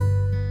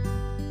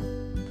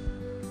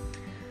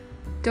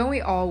Don't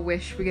we all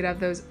wish we could have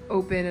those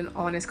open and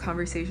honest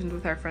conversations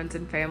with our friends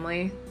and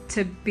family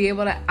to be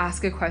able to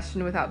ask a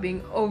question without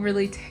being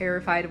overly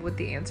terrified of what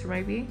the answer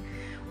might be?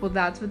 Well,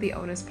 that's what the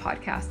Onus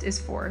podcast is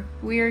for.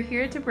 We are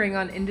here to bring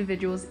on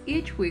individuals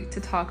each week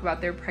to talk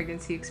about their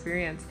pregnancy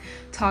experience,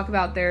 talk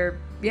about their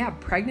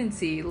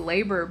pregnancy,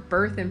 labor,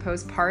 birth, and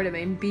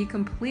postpartum, and be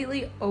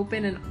completely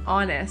open and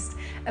honest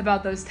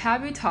about those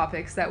taboo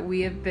topics that we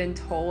have been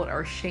told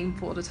are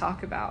shameful to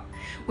talk about.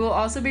 We'll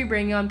also be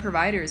bringing on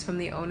providers from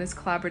the Onus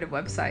Collaborative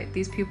website.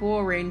 These people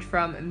will range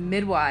from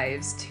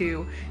midwives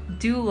to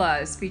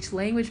doulas, speech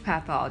language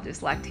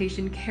pathologists,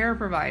 lactation care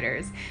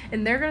providers,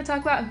 and they're going to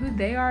talk about who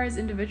they are as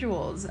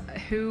individuals,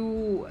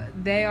 who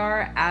they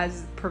are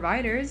as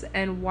providers,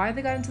 and why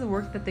they got into the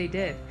work that they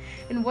did,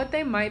 and what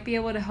they might be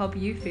able to help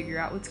you figure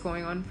out what's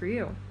going on for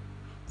you.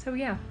 So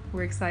yeah,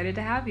 we're excited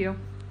to have you.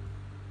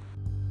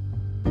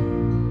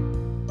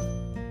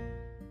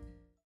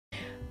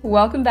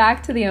 Welcome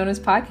back to the Onus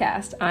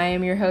podcast. I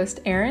am your host,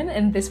 Erin,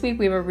 and this week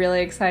we have a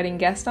really exciting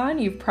guest on.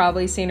 You've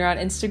probably seen her on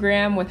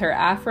Instagram with her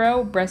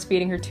afro,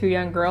 breastfeeding her 2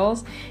 young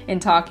girls,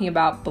 and talking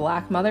about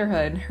Black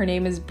motherhood. Her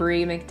name is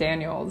Bree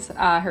McDaniels.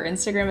 Her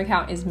Instagram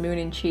account is Moon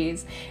and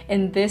Cheese,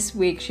 and this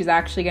week she's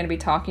actually going to be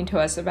talking to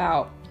us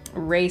about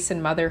race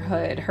and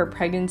motherhood, her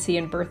pregnancy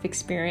and birth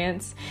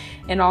experience,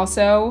 and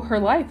also her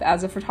life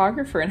as a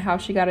photographer and how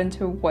she got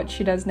into what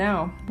she does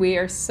now. We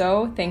are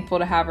so thankful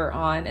to have her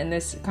on, and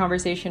this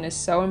conversation is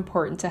so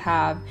important to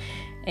have,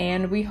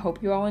 and we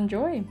hope you all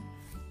enjoy.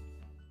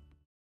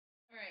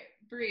 All right,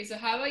 Bree, so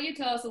how about you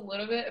tell us a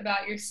little bit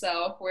about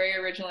yourself, where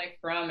you're originally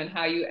from, and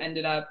how you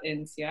ended up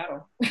in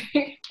Seattle?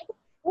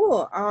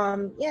 Cool.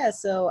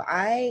 So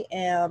I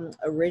am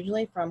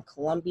originally from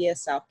Columbia,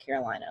 South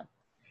Carolina.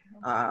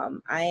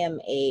 I am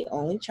a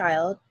only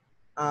child,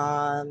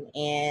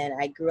 and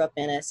I grew up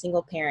in a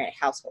single parent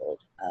household,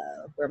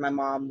 where my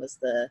mom was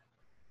the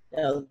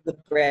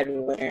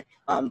breadwinner.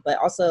 But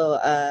also,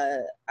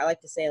 I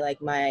like to say,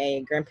 like,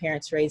 my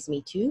grandparents raised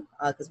me too,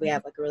 because we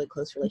have like a really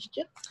close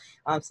relationship.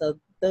 So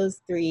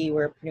those three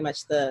were pretty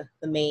much the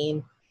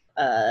main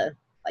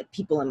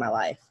people in my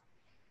life.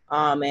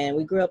 And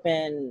we grew up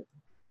in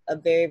a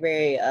very,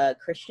 very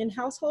Christian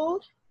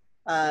household.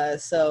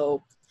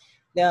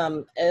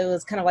 It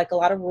was kind of like a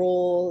lot of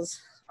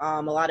rules,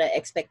 a lot of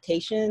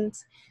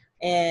expectations.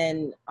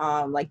 And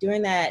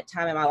during that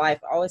time in my life,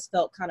 I always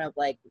felt kind of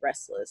like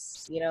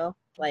restless,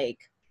 like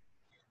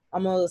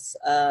almost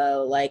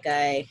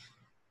I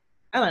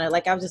don't know,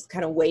 like I was just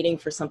kind of waiting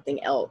for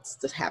something else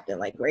to happen,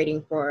 like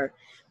waiting for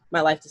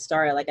my life to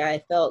start. Like I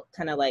felt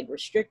kind of like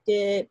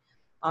restricted,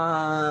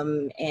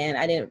 and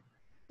I didn't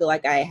feel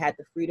like I had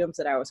the freedoms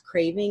that I was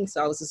craving.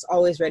 So I was just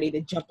always ready to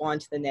jump on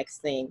to the next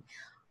thing.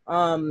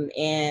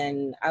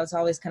 And I was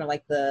always kind of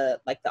like the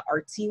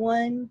artsy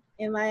one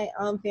in my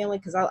family,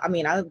 because I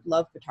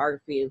love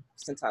photography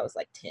since I was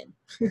like 10.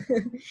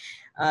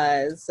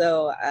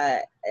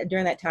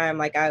 During that time,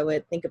 like I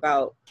would think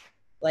about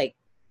like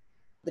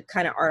the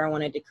kind of art I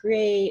wanted to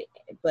create,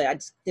 but I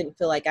just didn't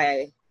feel like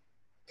I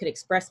could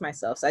express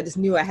myself. So I just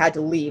knew I had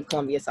to leave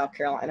Columbia, South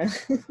Carolina.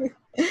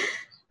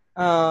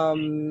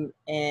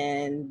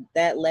 And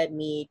that led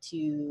me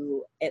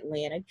to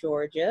Atlanta,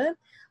 Georgia,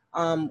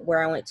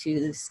 where I went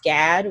to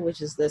SCAD,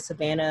 which is the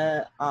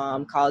Savannah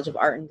College of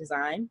Art and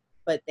Design,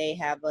 but they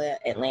have an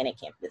Atlanta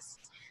campus.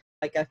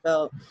 Like I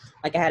felt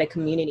like I had a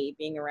community.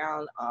 Being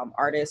around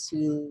artists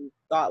who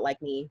thought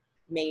like me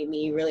made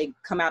me really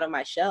come out of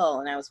my shell,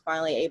 and I was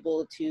finally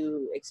able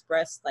to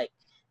express like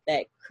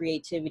that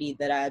creativity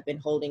that I've been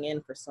holding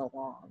in for so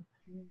long.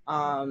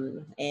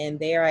 And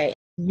there I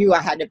knew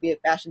I had to be a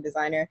fashion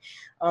designer.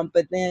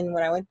 But then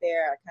when I went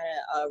there, I kind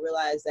of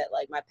realized that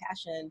like my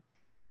passion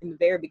in the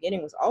very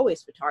beginning was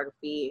always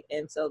photography.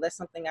 And so that's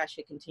something I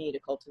should continue to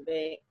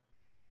cultivate.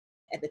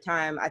 At the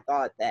time, I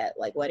thought that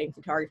like wedding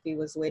photography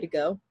was the way to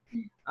go,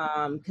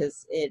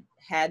 because it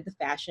had the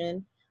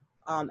fashion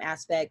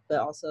aspect, but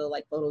also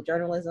like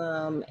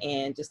photojournalism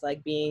and just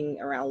like being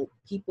around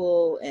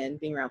people and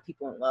being around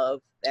people in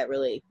love that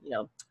really,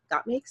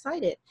 got me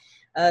excited.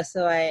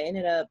 So I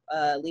ended up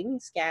leaving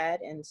SCAD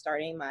and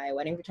starting my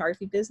wedding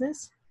photography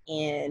business.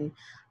 And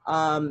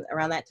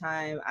around that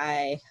time,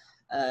 I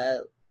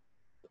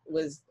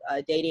was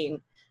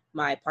dating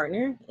my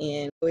partner,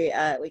 and we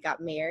got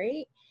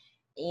married,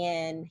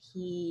 and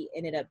he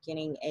ended up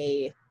getting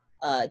a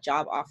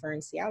job offer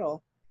in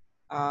Seattle.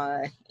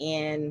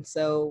 And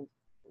so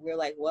we're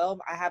like, well,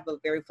 I have a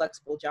very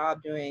flexible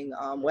job doing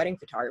wedding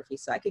photography,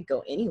 so I could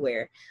go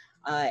anywhere.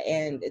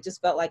 And it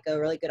just felt like a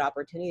really good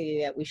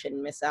opportunity that we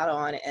shouldn't miss out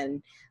on.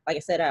 And like I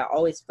said, I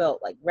always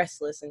felt like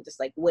restless and just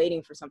like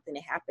waiting for something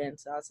to happen.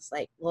 So I was just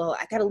like, well,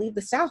 I got to leave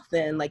the South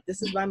then. Like,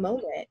 this is my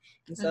moment.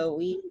 And so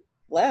we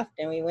left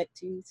and we went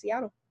to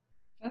Seattle.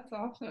 That's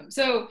awesome.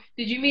 So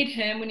did you meet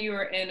him when you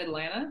were in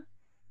Atlanta?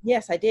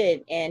 Yes, I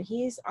did. And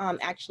he's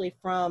actually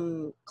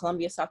from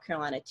Columbia, South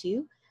Carolina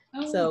too.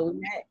 Oh. So we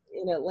met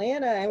in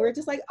Atlanta, and we're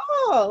just like,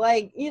 oh,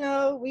 like,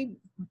 we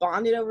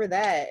bonded over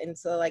that. And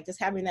so like just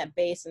having that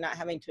base and not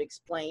having to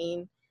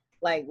explain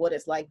like what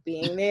it's like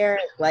being there,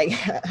 like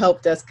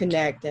helped us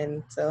connect.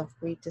 And so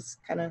we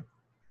just kind of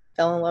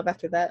fell in love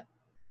after that.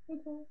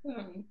 That's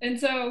awesome. And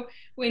so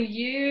when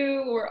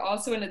you were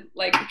also in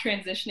like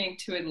transitioning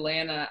to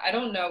Atlanta, I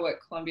don't know what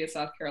Columbia,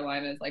 South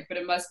Carolina is like, but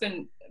it must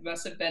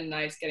have been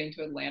nice getting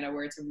to Atlanta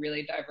where it's a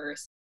really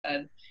diverse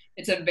and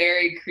it's a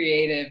very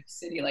creative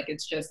city. Like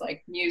it's just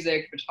like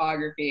music,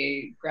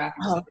 photography,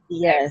 graphic Oh,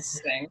 design, yes.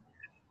 everything.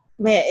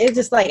 Man, it's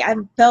just like I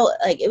felt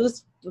like it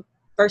was the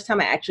first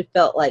time I actually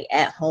felt like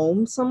at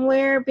home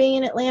somewhere being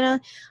in Atlanta.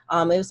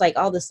 It was like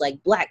all this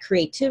like Black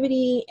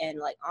creativity and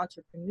like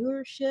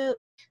entrepreneurship,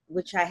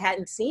 which I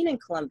hadn't seen in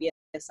Columbia,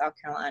 South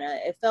Carolina.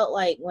 It felt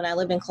like when I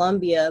lived in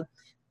Columbia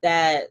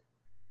that,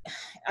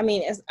 I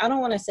mean, I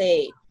don't want to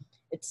say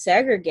it's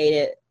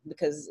segregated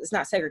because it's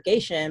not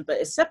segregation, but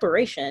it's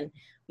separation.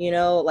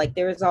 Like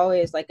there was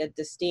always like a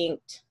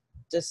distinct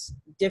just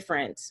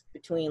difference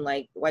between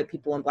like white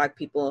people and Black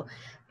people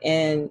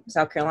in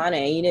South Carolina.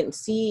 And you didn't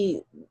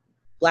see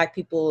Black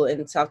people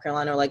in South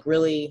Carolina like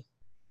really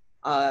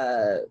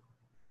uh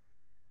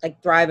like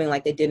thriving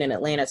like they did in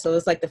Atlanta. So it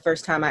was like the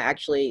first time I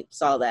actually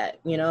saw that.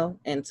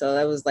 And so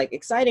that was like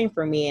exciting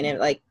for me, and it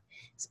like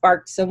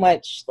sparked so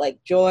much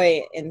like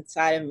joy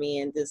inside of me,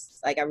 and just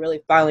like I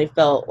really finally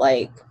felt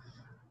like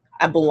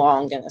I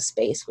belonged in a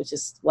space, which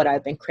is what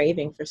I've been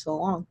craving for so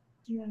long.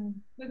 Yeah,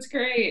 that's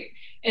great.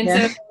 And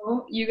Yeah.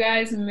 so you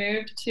guys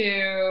moved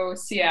to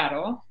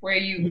Seattle where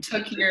you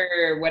took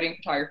your wedding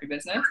photography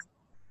business.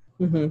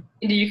 Mm-hmm.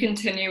 Did you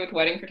continue with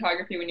wedding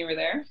photography when you were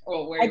there?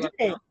 Or where I you are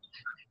did. now?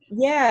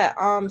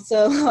 Yeah.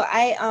 So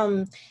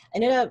I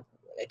ended up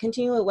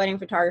continuing with wedding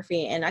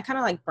photography, and I kind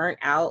of like burnt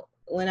out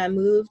when I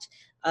moved,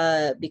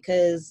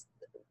 because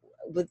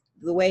with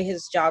the way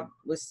his job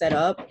was set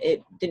up,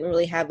 it didn't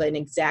really have an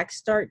exact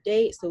start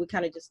date. So we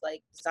kind of just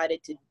like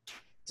decided to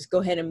just go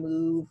ahead and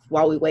move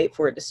while we wait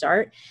for it to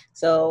start.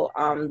 So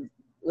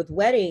with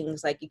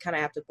weddings, like you kind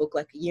of have to book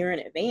like a year in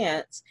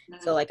advance.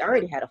 So like I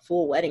already had a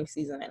full wedding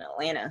season in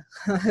Atlanta.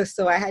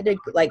 So I had to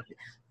like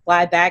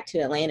fly back to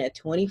Atlanta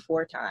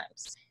 24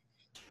 times.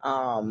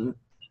 And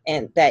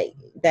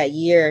that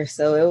year.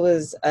 So it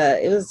was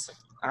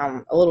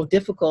a little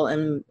difficult,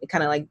 and it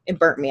kind of like it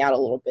burnt me out a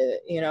little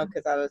bit,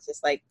 because I was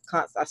just like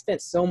I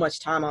spent so much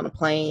time on a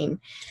plane.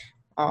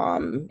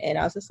 And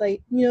I was just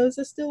like, is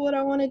this still what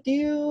I want to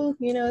do?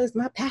 Is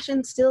my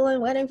passion still in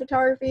wedding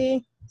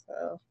photography?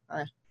 So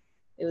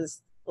it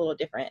was a little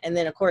different. And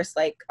then of course,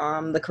 like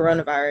the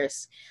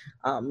coronavirus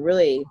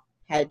really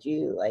had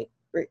you like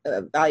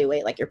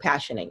evaluate like your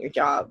passion and your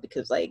job,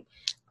 because like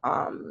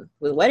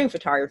with wedding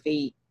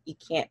photography, you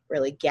can't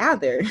really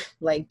gather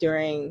like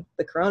during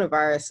the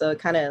coronavirus. So it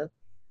kind of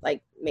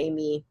like made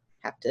me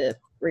have to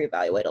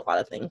reevaluate a lot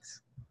of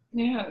things.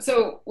 Yeah.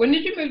 So when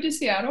did you move to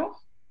Seattle?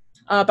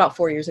 About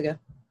 4 years ago.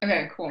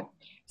 Okay, cool.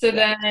 So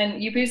Yeah.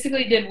 then you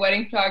basically did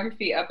wedding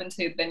photography up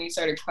until then you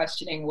started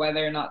questioning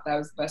whether or not that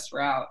was the best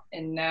route.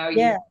 And now you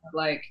Yeah. have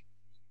like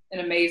an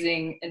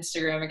amazing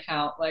Instagram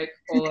account like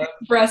full of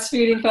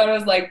breastfeeding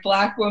photos, like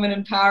Black woman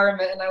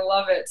empowerment, and I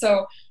love it.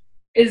 So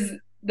is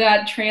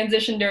that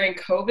transition during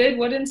COVID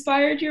what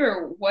inspired you,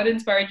 or what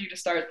inspired you to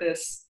start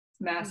this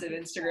massive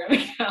Instagram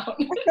account?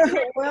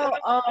 Well,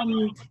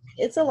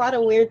 it's a lot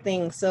of weird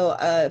things. So,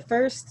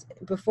 first,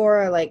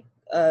 before like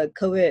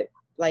COVID,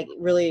 like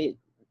really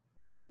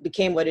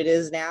became what it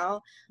is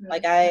now,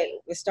 like I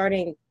was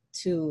starting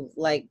to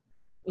like,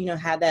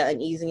 have that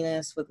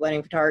uneasiness with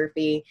wedding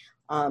photography,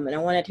 and I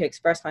wanted to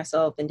express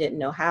myself and didn't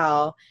know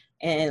how,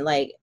 and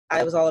like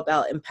I was all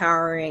about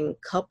empowering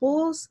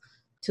couples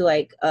to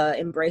like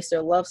embrace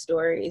their love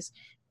stories,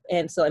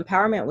 and so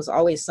empowerment was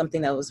always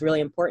something that was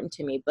really important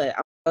to me, but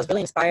I was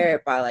really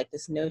inspired by like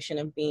this notion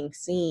of being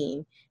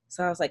seen.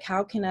 So I was like,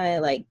 how can I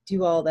like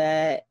do all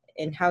that,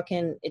 and how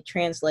can it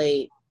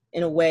translate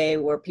in a way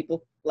where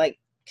people like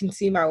can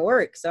see my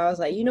work? So I was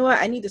like, you know what?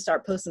 I need to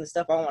start posting the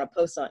stuff I want to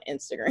post on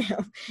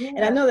Instagram. And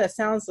I Yeah. know that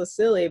sounds so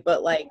silly,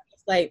 but like,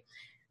 it's like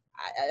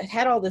I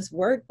had all this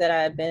work that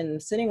I had been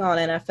sitting on,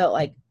 and I felt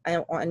like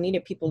I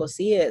needed people to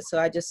see it. So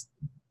I just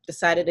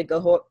decided to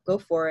go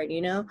for it.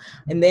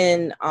 And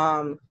then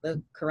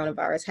the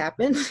coronavirus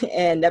happened,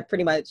 and that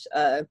pretty much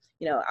I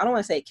don't want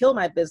to say it killed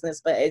my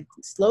business, but it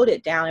slowed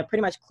it down. It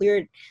pretty much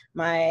cleared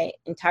my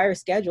entire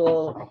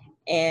schedule,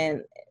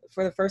 and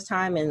for the first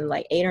time in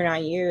like 8 or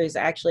 9 years,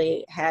 I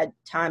actually had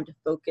time to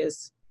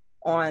focus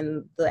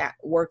on the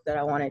work that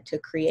I wanted to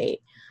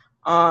create.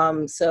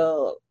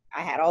 So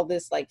I had all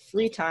this like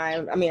free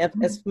time. I mean,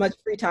 as much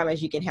free time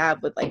as you can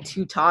have with like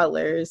two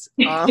toddlers.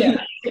 Yeah.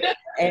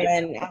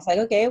 And I was like,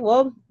 okay,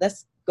 well,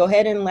 let's go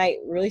ahead and like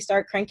really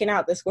start cranking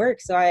out this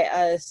work. So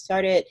I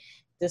started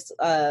this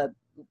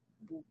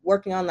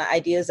working on the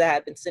ideas that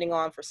I've been sitting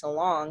on for so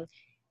long.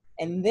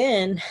 And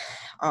then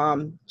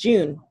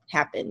June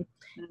happened.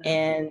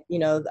 And,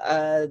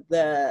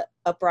 the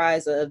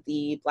uprise of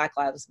the Black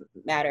Lives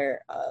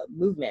Matter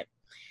movement.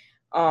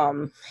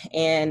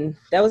 And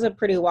that was a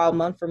pretty wild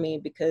month for me,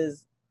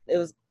 because it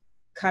was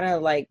kind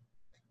of like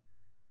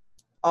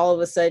all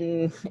of a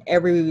sudden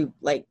every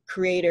like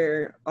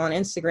creator on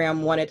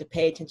Instagram wanted to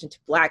pay attention to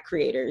Black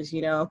creators,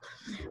 you know.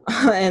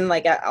 And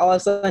like I all of a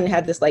sudden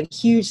had this like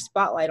huge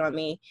spotlight on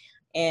me.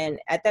 And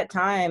at that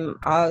time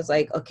I was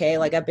like, okay,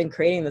 like I've been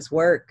creating this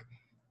work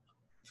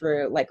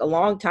for like a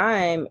long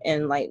time,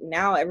 and like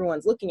now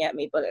everyone's looking at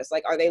me, but it's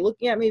like, are they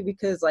looking at me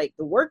because like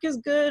the work is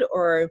good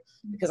or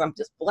because I'm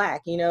just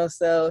Black, you know?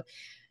 So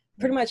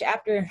pretty much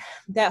after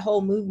that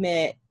whole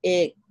movement,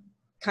 it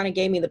kind of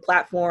gave me the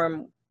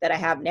platform that I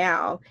have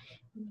now.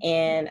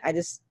 And I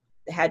just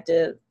had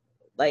to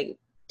like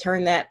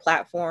turn that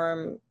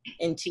platform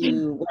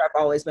into what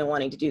I've always been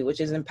wanting to do, which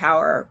is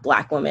empower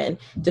Black women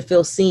to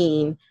feel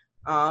seen,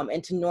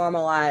 and to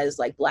normalize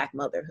like Black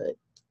motherhood.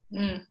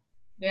 Mm.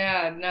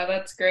 Yeah, no,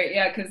 that's great.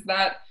 Yeah, because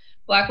that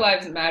Black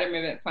Lives Matter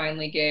movement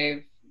finally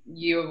gave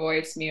you a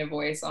voice, me a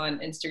voice on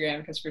Instagram.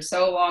 Because for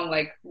so long,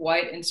 like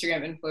white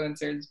Instagram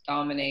influencers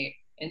dominate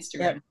Yep.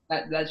 Instagram.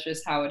 That's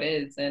just how it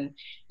is. And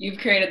you've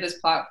created this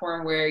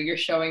platform where you're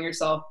showing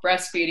yourself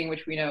breastfeeding,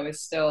 which we know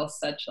is still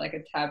such like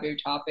a taboo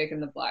topic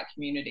in the Black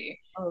community.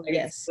 Oh Like it's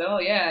yes.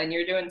 still, yeah, and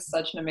you're doing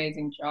such an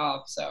amazing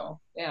job. So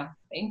yeah,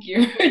 thank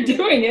you for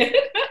doing it.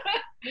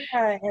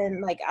 Yeah,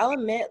 and like I'll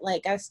admit,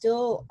 like I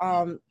still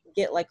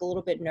get like a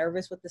little bit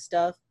nervous with the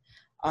stuff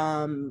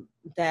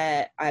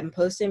that I'm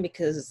posting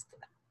because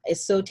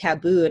it's so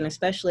taboo, and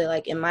especially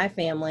like in my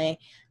family,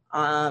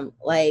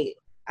 like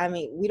I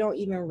mean, we don't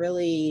even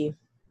really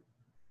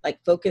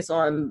like focus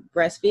on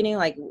breastfeeding.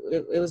 Like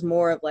it was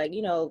more of like,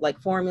 you know, like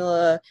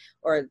formula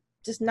or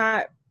just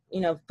not,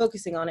 you know,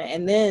 focusing on it.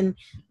 And then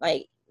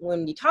like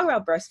when you talk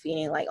about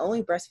breastfeeding, like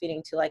only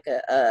breastfeeding to like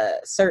a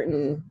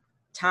certain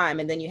time,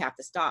 and then you have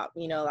to stop.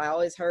 You know, I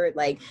always heard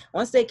like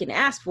once they can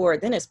ask for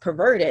it, then it's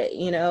perverted,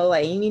 you know,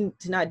 like you need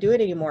to not do it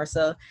anymore.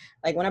 So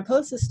like when I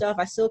post this stuff,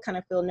 I still kind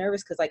of feel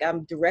nervous because like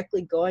I'm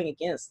directly going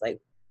against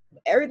like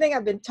everything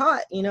I've been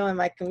taught, you know, in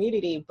my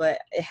community, but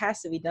it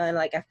has to be done.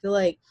 Like I feel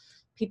like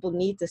people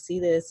need to see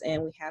this,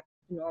 and we have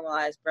to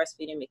normalize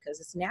breastfeeding because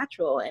it's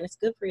natural and it's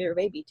good for your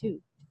baby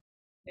too.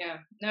 Yeah,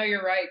 no,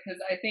 you're right. Because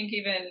I think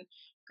even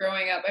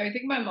growing up, I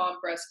think my mom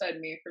breastfed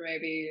me for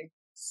maybe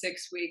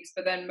 6 weeks,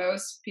 but then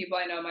most people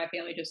I know in my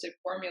family just did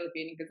formula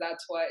feeding because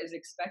that's what is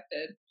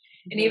expected.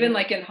 And even Mm-hmm.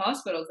 like in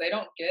hospitals, they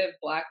don't give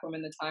Black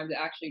women the time to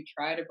actually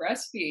try to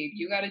breastfeed.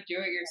 You got to do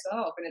it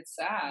yourself, and it's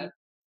sad.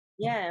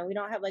 Yeah, and we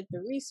don't have like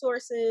the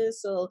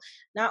resources. So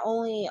not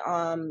only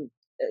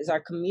is our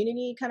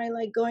community kind of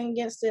like going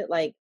against it,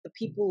 like the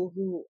people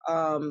who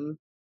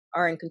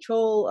are in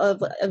control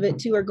of it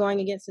too are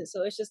going against it.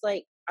 So it's just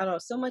like I don't know,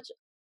 so much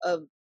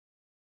of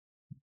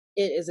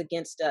it is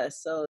against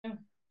us. So Yeah.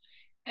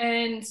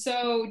 And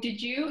so,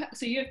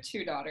 so you have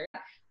two daughters,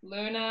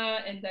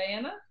 Luna and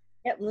Diana?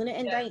 yep, Luna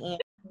and Yeah.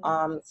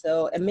 Diane.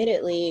 So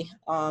admittedly,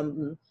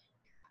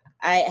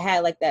 I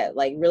had like that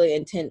like really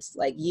intense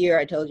like year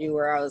I told you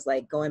where I was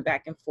like going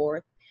back and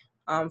forth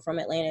from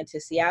Atlanta to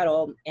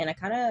Seattle, and I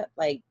kind of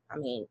like, I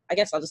mean, I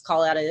guess I'll just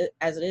call it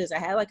as it is. I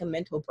had like a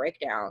mental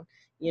breakdown,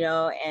 you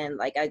know, and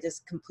like I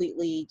just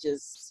completely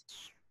just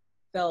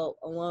felt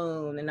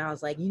alone, and I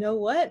was like, you know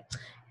what?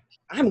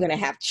 I'm gonna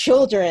have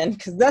children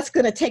because that's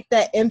gonna take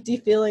that empty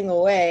feeling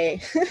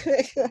away.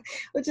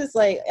 Which is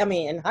like, I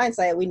mean, in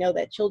hindsight, we know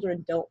that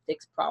children don't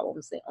fix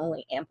problems; they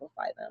only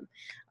amplify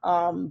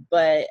them.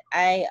 But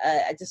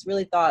I just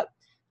really thought,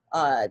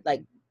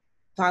 like,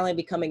 finally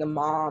becoming a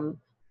mom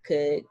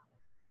could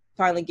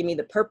finally give me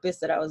the purpose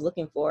that I was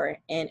looking for.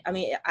 And I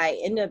mean, I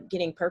ended up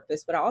getting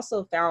purpose, but I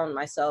also found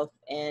myself,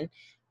 and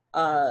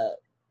uh,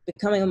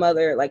 becoming a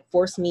mother like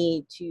forced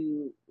me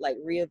to like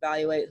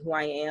reevaluate who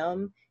I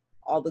am,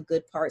 all the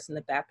good parts and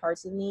the bad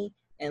parts of me,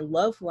 and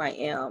love who I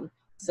am,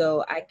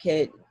 so I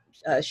could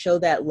show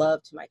that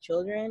love to my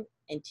children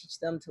and teach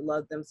them to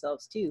love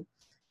themselves too.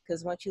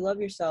 Because once you love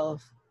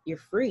yourself, you're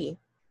free.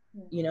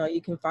 You know,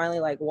 you can finally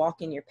like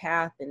walk in your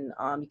path, and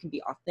you can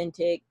be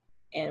authentic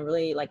and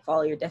really like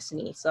follow your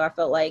destiny. So I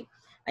felt like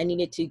I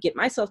needed to get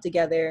myself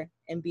together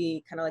and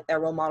be kind of like that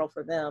role model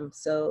for them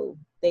so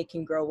they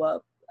can grow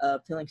up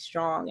feeling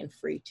strong and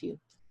free too.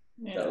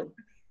 Yeah. So,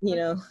 you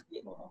That's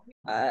know,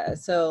 cool.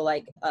 so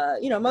like,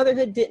 you know,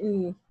 motherhood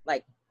didn't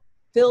like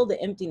fill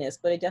the emptiness,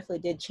 but it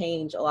definitely did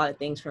change a lot of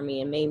things for me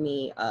and made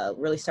me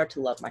really start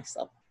to love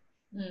myself.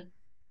 Mm.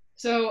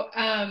 So,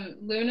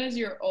 Luna's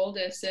your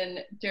oldest,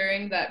 and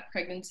during that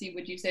pregnancy,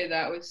 would you say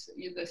that was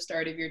the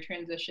start of your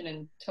transition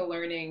into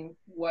learning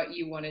what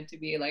you wanted to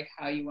be, like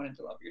how you wanted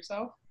to love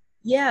yourself?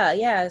 Yeah,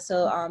 yeah.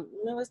 So,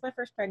 it was my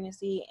first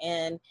pregnancy,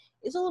 and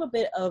it's a little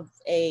bit of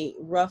a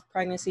rough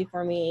pregnancy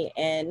for me,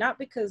 and not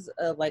because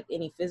of like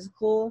any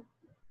physical,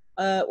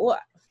 well,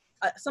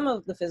 some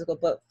of the physical,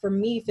 but for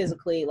me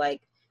physically,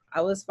 like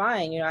I was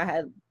fine. You know, I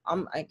had,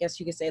 I guess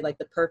you could say like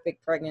the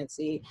perfect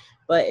pregnancy,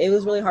 but it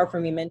was really hard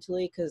for me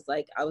mentally because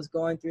like I was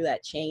going through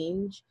that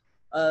change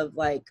of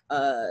like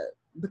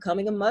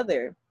becoming a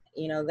mother.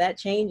 You know, that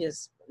change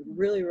is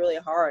really, really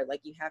hard.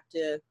 Like you have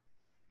to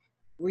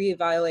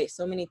reevaluate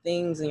so many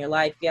things in your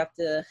life. You have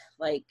to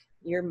like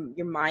your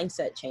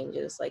mindset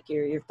changes, like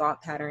your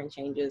thought pattern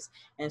changes.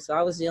 And so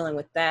I was dealing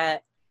with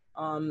that.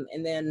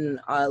 And then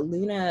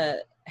Luna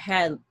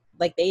had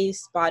like they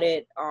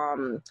spotted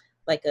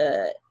like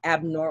a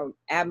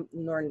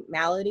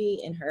abnormality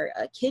in her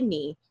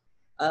kidney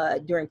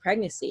during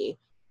pregnancy,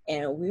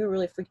 and we were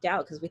really freaked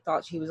out because we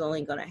thought she was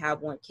only going to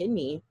have one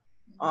kidney,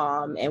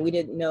 and we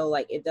didn't know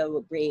like if that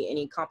would bring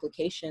any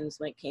complications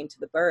when it came to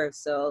the birth.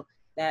 So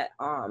that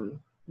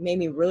made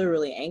me really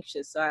really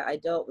anxious. So I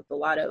dealt with a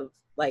lot of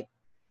like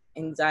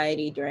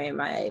anxiety during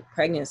my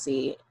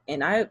pregnancy,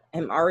 and I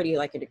am already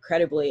like an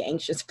incredibly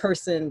anxious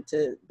person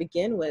to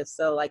begin with,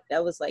 so like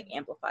that was like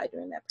amplified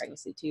during that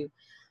pregnancy too.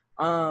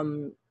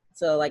 um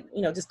so like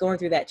just going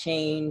through that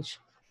change,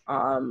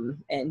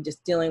 and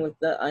just dealing with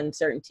the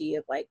uncertainty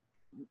of like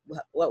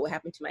what would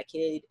happen to my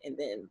kid, and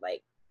then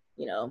like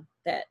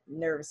that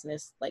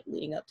nervousness like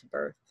leading up to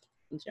birth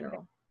in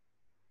general.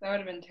 That would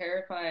have been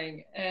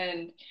terrifying.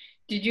 And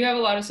did you have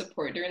a lot of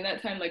support during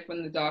that time? Like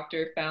when the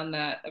doctor found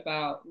that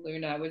about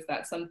Luna, was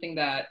that something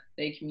that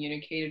they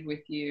communicated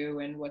with you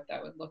and what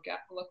that would look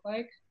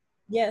like?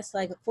 Yes,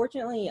 like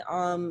fortunately,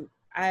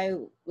 I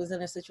was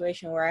in a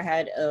situation where I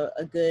had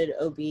a good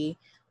OB,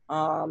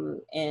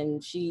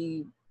 and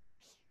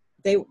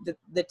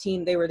the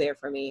team, they were there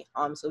for me.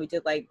 So we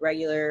did like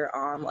regular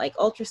like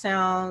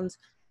ultrasounds.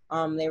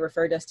 They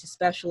referred us to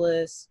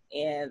specialists,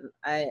 and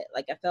I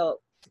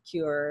felt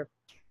secure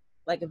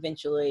like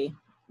eventually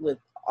with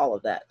all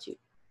of that too.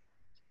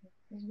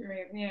 That's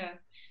great. Yeah.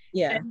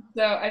 Yeah. And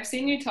so I've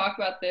seen you talk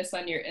about this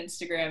on your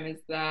Instagram,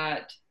 is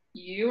that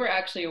you were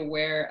actually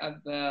aware of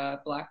the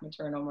Black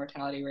maternal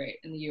mortality rate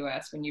in the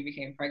US when you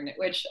became pregnant,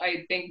 which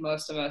I think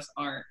most of us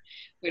aren't.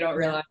 We don't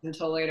Yeah. realize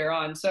until later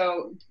on.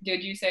 So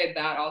did you say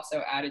that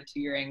also added to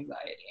your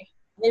anxiety?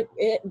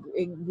 It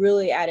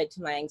really added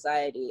to my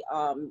anxiety.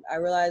 I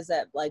realized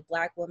that like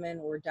Black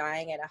women were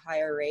dying at a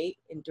higher rate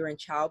during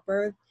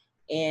childbirth.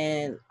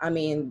 And I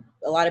mean,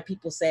 a lot of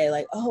people say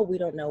like, oh, we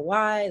don't know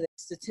why. The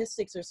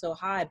statistics are so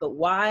high, but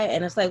why?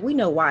 And it's like, we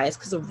know why. It's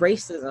because of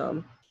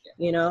racism,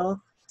 you know?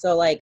 So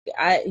like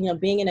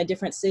being in a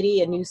different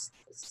city, a new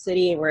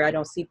city where I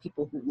don't see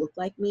people who look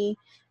like me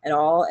at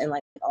all. And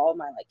like all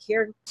my like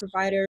care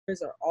providers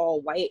are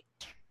all white,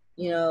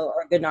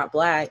 or they're not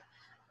Black.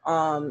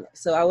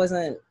 So I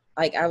wasn't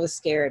like, I was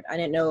scared. I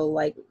didn't know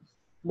like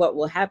what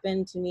will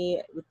happen to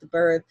me with the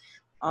birth.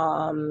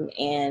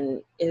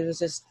 And it was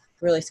just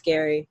really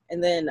scary.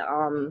 And then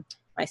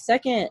my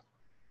second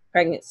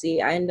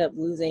pregnancy, I ended up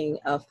losing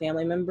a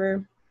family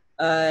member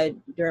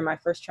during my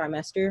first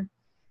trimester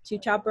to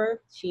childbirth.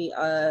 She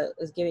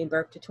was giving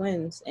birth to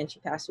twins, and she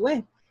passed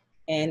away,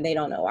 and they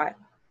don't know why.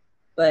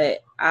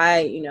 But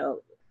I,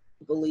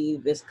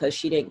 believe it's because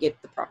she didn't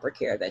get the proper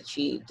care that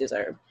she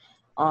deserved.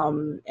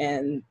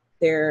 And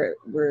there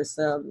were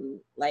some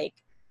like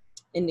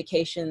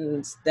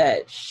indications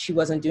that she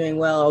wasn't doing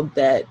well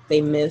that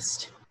they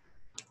missed.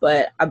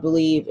 But I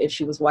believe if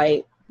she was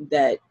white,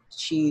 that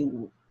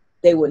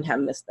they wouldn't have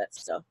missed that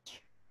stuff.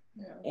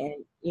 Yeah.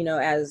 And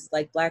as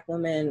like Black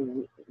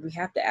women, we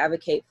have to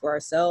advocate for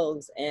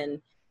ourselves.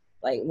 And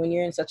like when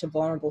you're in such a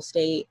vulnerable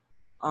state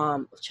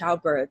of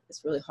childbirth,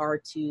 it's really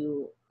hard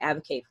to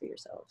advocate for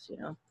yourselves.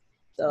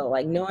 So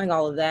like knowing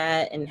all of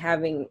that and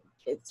having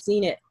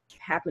seen it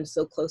happen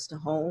so close to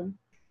home,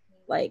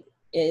 like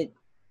it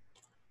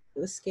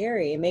was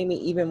scary. It made me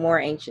even more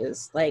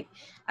anxious. Like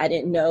I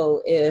didn't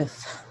know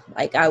if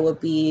like I would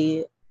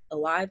be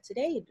alive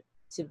today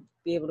to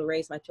be able to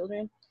raise my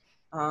children.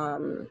 I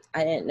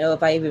didn't know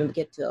if I even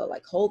get to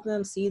like hold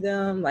them, see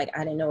them. Like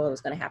I didn't know what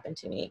was going to happen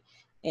to me.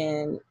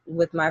 And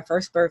with my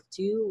first birth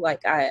too,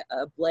 like I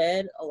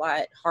bled a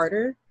lot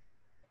harder,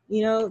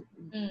 you know,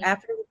 Mm.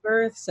 after the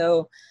birth.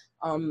 So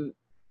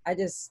I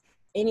just,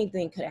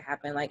 anything could have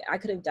happened. Like I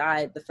could have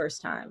died the first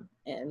time.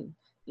 And,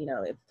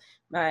 if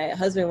my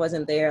husband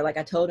wasn't there, like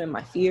I told him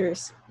my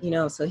fears,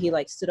 so he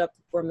like stood up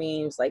for me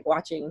and was like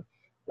watching.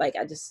 Like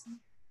I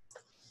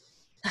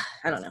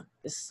don't know,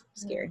 it's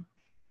scary.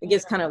 It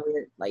gets kind of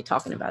weird like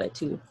talking about it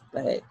too,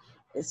 but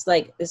it's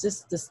like it's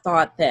just this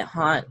thought that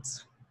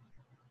haunts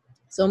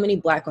so many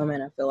Black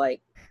women, I feel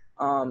like,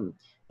 um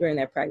during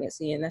their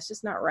pregnancy, and that's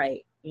just not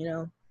right.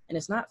 And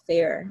it's not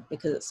fair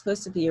because it's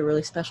supposed to be a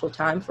really special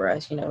time for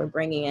us. We're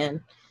bringing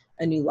in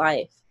a new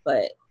life,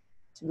 but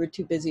we're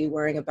too busy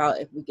worrying about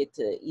if we get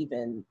to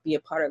even be a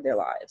part of their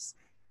lives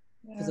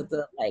because Yeah. of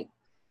the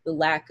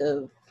lack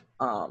of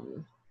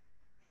um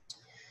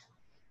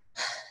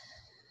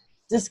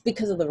just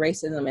because of the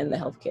racism in the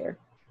healthcare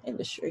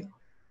industry.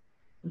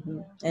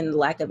 And the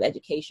lack of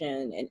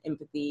education and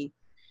empathy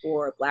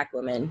for Black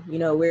women.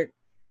 We're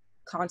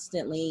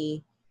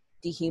constantly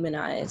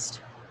dehumanized,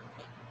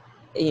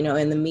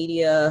 in the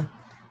media,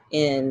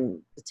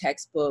 in the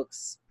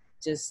textbooks,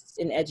 just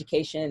in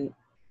education.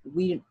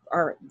 We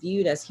aren't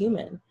viewed as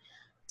human.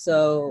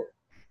 So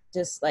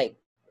just like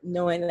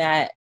knowing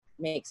that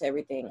makes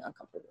everything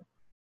uncomfortable.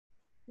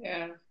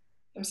 Yeah.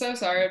 I'm so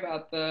sorry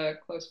about the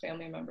close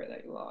family member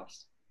that you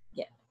lost.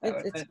 Yeah, That it's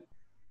would it's have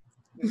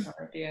been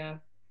hard. Yeah.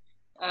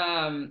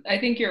 I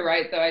think you're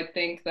right, though. I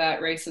think that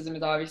racism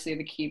is obviously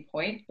the key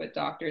point, but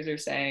doctors are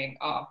saying,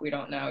 oh, we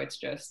don't know. It's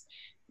just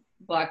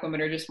Black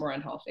women are just more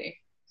unhealthy.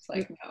 It's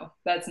like, no,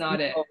 that's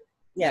not it. No. No,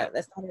 Yeah,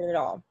 that's not it at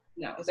all.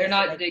 no, It's they're just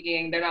not like,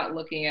 digging, they're not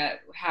looking at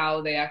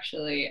how they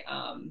actually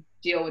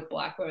deal with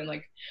Black women.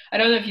 Like, I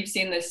don't know if you've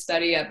seen this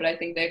study yet, but I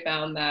think they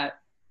found that,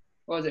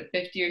 what was it,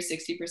 50 or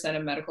 60%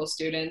 of medical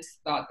students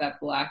thought that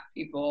Black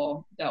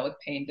people dealt with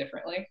pain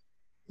differently.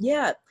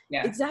 yeah,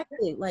 Yeah.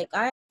 exactly. Like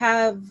I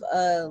have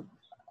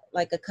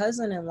like a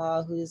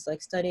cousin-in-law who's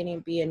like studying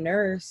to be a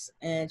nurse,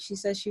 and she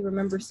says she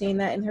remembers seeing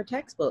that in her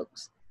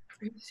textbooks.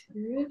 Are you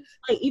serious?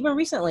 Like even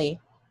recently.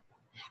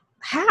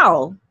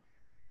 How?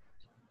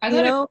 I You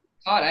thought it know? was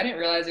taught. I didn't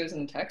realize it was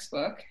in the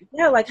textbook.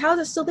 Yeah, like how is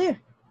it still there?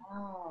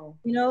 Wow.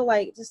 You know,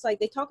 like just like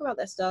they talk about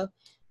that stuff,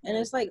 and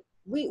Yeah. it's like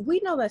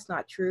we know that's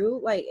not true.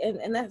 Like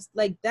and that's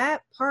like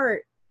that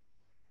part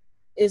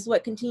is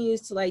what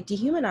continues to like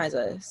dehumanize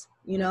us.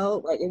 You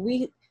know, like if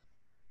we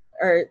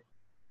are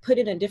put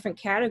in a different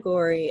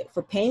category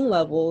for pain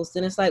levels,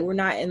 then it's like we're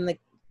not in the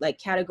like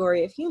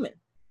category of human.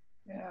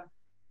 Yeah.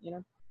 You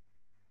know.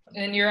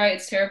 And you're right,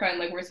 it's terrifying.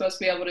 Like, we're supposed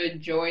to be able to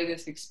enjoy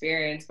this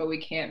experience, but we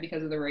can't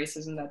because of the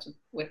racism that's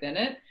within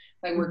it.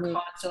 Like, we're Mm-hmm.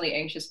 constantly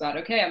anxious about,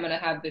 okay, I'm going to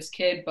have this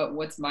kid, but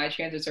what's my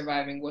chance of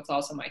surviving? What's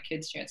also my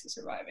kid's chance of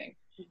surviving?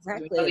 Because we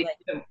know Exactly.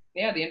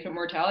 Like. the infant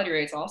mortality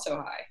rate's also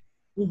high.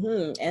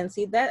 And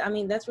see that, I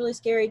mean, that's really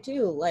scary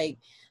too. Like,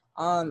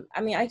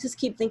 I mean, I just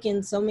keep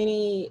thinking so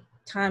many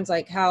times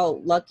like how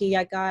lucky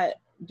I got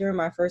during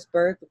my first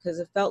birth, because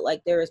it felt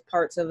like there was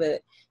parts of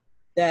it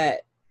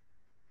that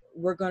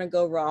were going to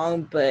go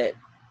wrong, but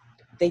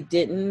they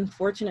didn't,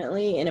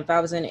 fortunately. And if I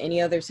was in any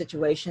other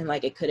situation,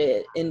 like it could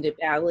have ended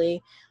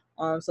badly.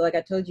 So like I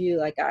told you,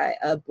 like I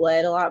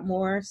bled a lot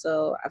more.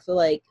 So I feel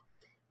like,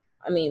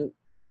 I mean,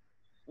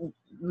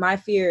 my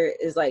fear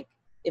is like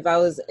if I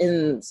was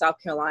in South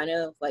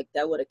Carolina, like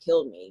that would have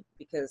killed me,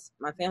 because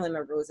my family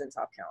member was in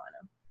South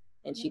Carolina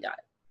and she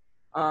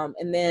died.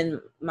 And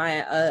then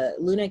my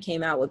Luna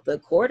came out with the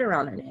cord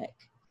around her neck.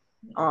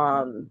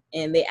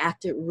 And they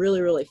acted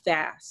really, really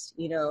fast,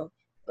 you know,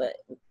 but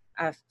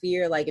I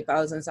fear like if I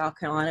was in South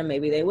Carolina,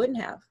 maybe they wouldn't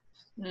have.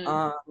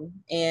 Mm.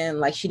 And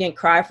like she didn't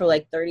cry for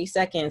like 30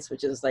 seconds,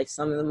 which is like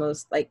some of the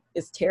most like,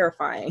 it's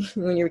terrifying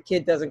when your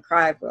kid doesn't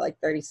cry for like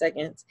 30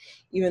 seconds,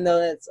 even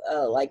though it's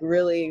like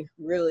really,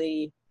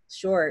 really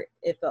short.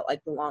 It felt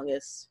like the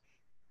longest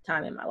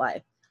time in my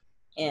life.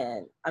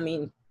 And I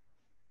mean,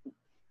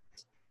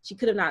 she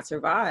could have not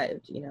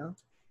survived, you know.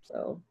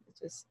 So it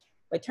just,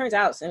 but it turns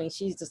out, I mean,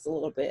 she's just a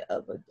little bit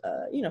of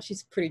a you know,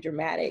 she's pretty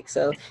dramatic,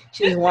 so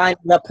she was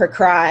winding up her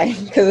cry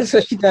because that's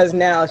what she does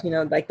now, you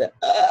know, like the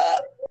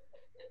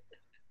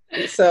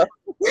so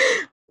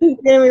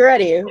getting me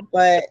ready.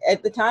 But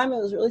at the time, it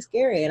was really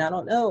scary, and I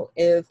don't know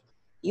if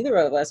either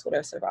of us would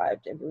have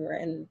survived if we were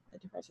in a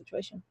different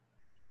situation.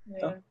 Yeah.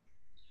 So,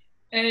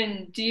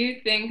 And do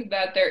you think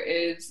that there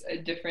is a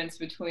difference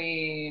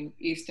between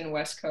East and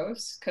West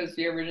Coast? Because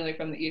you're originally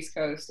from the East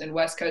Coast, and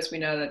West Coast, we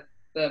know that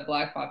the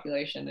Black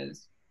population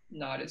is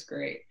not as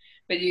great.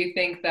 But do you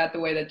think that the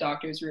way that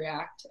doctors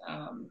react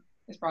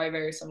is probably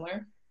very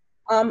similar?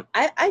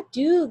 I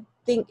do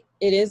think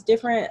it is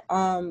different.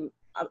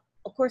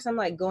 Of course, I'm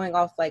like going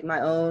off like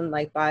my own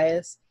like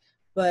bias,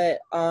 but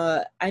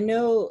I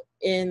know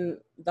in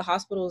the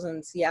hospitals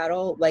in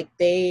Seattle, like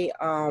they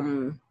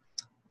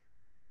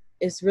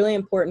it's really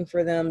important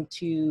for them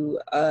to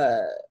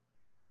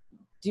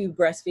do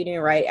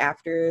breastfeeding right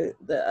after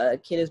the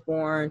kid is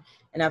born.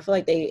 And I feel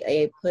like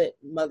they put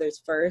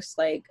mothers first.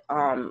 Like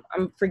I'm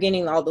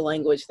forgetting all the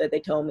language that they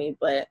told me,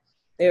 but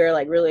they were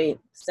like really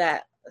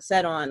set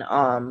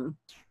on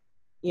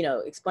you know,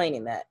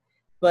 explaining that.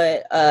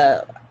 But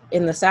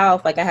in the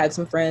South, like I had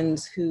some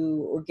friends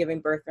who were giving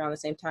birth around the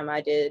same time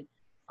I did,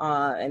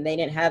 and they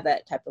didn't have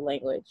that type of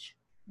language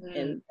in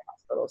Mm. the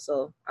hospital.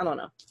 So I don't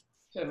know.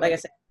 So Like I like,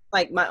 said,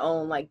 like my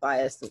own like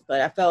bias,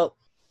 but I felt,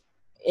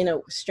 you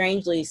know,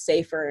 strangely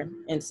safer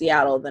in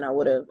Seattle than I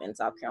would have in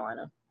South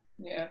Carolina.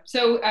 yeah.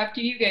 So after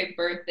you gave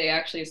birth, they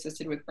actually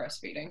assisted with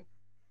breastfeeding.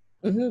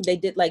 They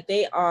did like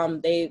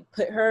they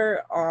put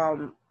her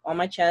on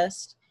my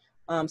chest.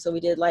 So we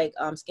did like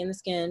skin to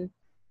skin,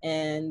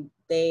 and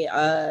they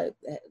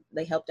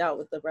helped out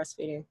with the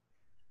breastfeeding.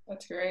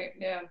 That's great.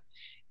 Yeah.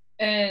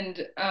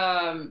 And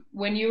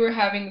when you were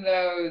having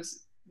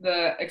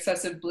the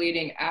excessive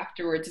bleeding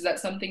afterwards, is that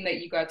something that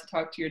you got to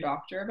talk to your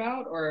doctor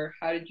about, or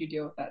how did you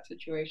deal with that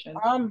situation?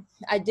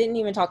 I didn't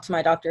even talk to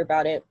my doctor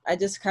about it. I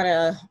just kind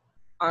of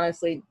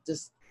honestly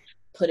just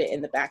put it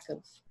in the back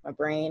of my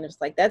brain. It's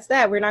like, that's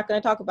that. We're not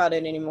going to talk about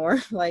it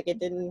anymore. Like it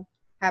didn't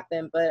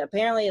happen. But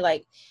apparently,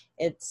 like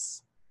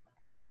it's,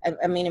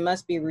 I mean, it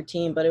must be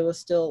routine, but it was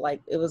still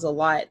like, it was a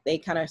lot. They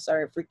kind of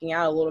started freaking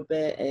out a little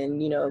bit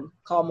and, you know,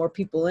 call more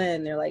people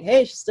in. They're like,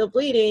 hey, she's still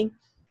bleeding.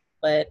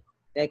 But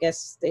I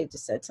guess they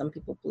just said some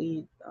people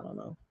bleed. I don't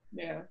know.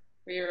 Yeah,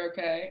 but you're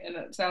okay, and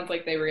it sounds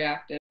like they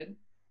reacted.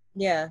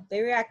 Yeah,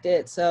 they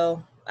reacted.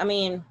 So, I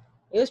mean,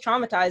 it was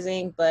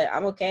traumatizing, but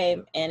I'm okay.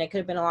 And it could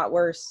have been a lot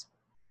worse.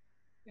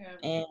 Yeah,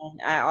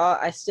 And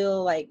I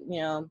still like,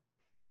 you know,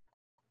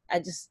 I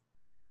just,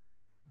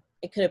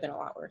 it could have been a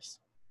lot worse.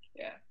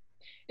 yeah.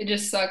 it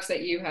just sucks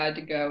that you had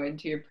to go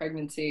into your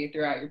pregnancy,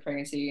 throughout your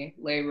pregnancy,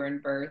 labor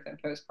and birth and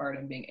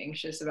postpartum, being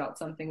anxious about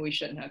something we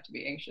shouldn't have to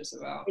be anxious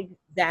about.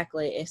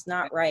 Exactly. It's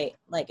not right.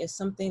 Like, it's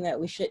something that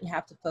we shouldn't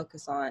have to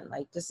focus on.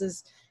 Like, this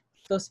is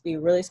supposed to be a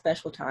really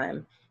special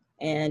time.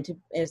 And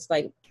it's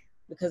like,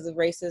 because of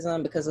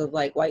racism, because of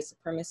like white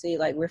supremacy,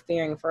 like we're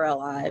fearing for our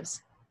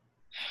lives.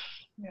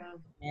 Yeah.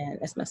 And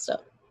it's messed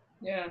up.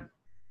 Yeah.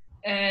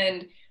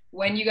 And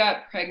when you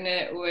got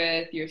pregnant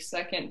with your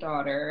second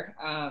daughter,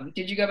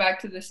 did you go back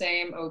to the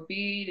same OB?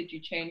 Did you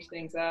change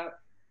things up?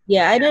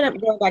 Yeah, I ended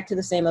up going back to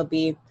the same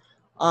OB,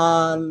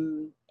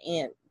 and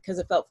because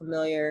it felt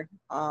familiar,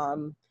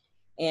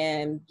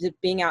 and just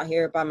being out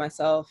here by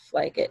myself,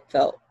 like it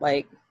felt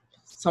like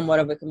somewhat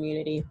of a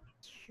community.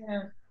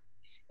 Yeah.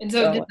 And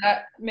so did So,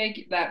 that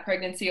make that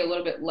pregnancy a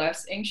little bit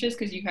less anxious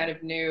because you kind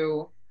of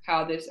knew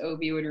how this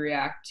OB would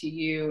react to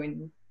you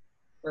and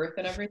birth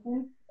and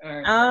everything?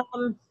 Or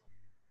um,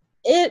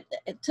 it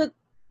took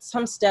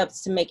some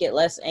steps to make it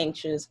less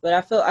anxious, but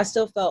I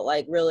still felt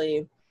like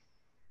really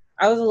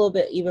I was a little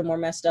bit even more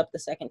messed up the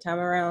second time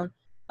around,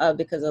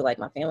 because of like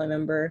my family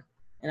member,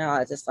 and I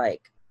was just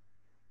like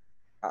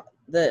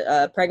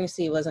the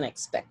pregnancy wasn't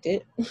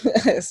expected,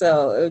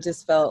 so it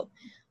just felt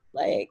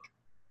like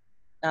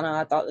I don't know.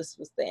 I thought this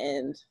was the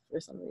end for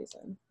some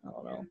reason. I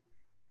don't know.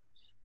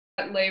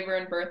 that labor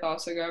and birth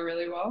also go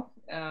really well.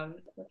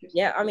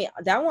 Yeah, I mean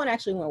that one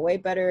actually went way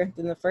better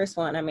than the first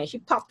one. I mean, she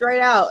popped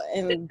right out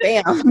and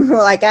bam,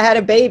 like I had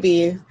a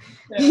baby,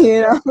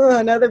 Yeah.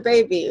 another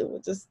baby.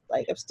 Just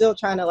like I'm still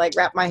trying to like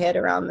wrap my head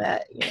around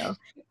that.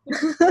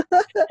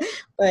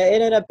 But it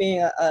ended up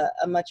being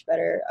a much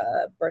better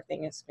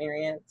birthing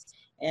experience,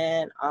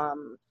 and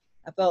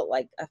I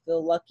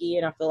feel lucky,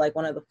 and I feel like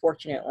one of the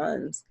fortunate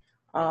ones.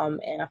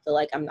 And I feel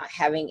like I'm not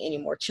having any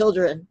more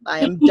children. I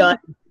am done.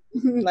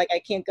 Like I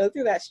can't go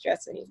through that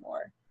stress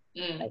anymore.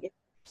 Mm. Like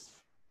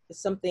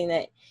it's something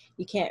that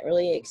you can't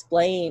really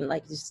explain.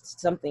 Like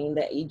just something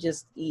that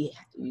you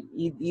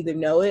either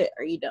know it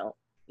or you don't.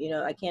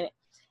 I can't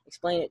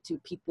explain it to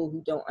people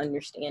who don't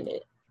understand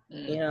it.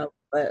 Mm.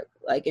 But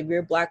like if you're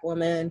a Black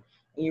woman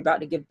and you're about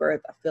to give birth,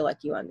 I feel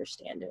like you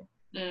understand it.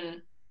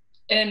 Mm.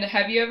 And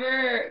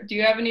do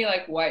you have any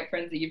like white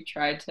friends that you've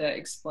tried to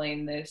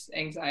explain this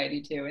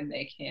anxiety to and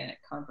they can't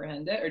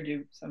comprehend it, or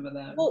do some of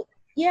them? Well,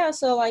 yeah.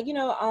 So like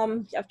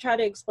I've tried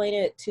to explain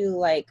it to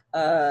like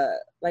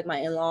my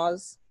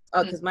in-laws,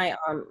 Mm. because my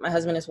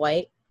husband is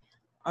white,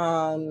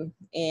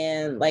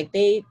 and like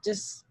they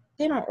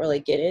don't really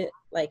get it.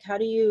 Like, how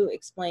do you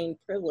explain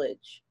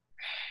privilege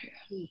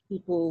to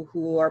people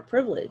who are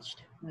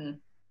privileged? Mm.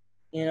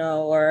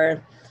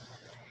 Or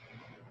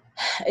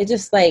it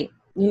just like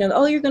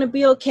oh, you're gonna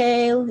be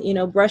okay,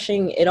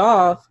 brushing it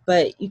off,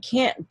 but you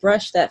can't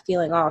brush that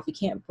feeling off. You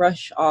can't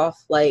brush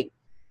off like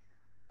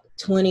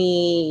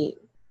 20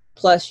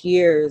 plus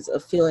years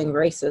of feeling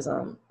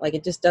racism. Like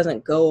it just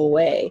doesn't go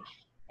away.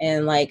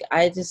 And like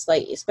I just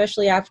like,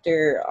 especially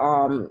after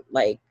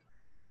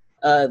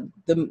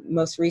the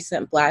most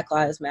recent Black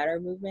Lives Matter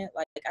movement,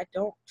 like I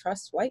don't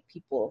trust white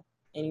people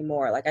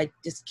anymore. Like I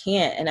just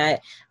can't. And I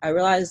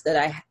realized that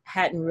I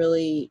hadn't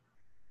really,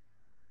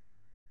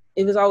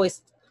 it was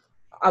always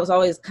I was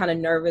always kind of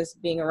nervous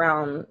being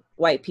around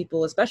white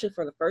people, especially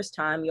for the first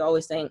time. You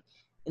always think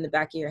in the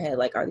back of your head,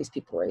 like, are these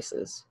people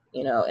racist?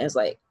 And it's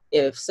like,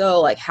 if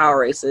so, like, how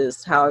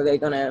racist? How are they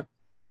gonna,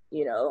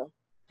 you know,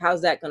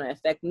 how's that gonna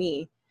affect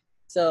me?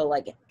 So,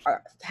 like,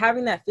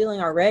 having that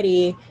feeling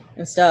already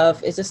and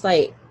stuff, it's just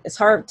like, it's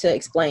hard to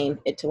explain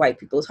it to white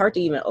people. It's hard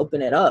to even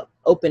open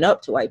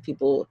up to white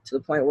people to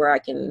the point where I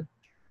can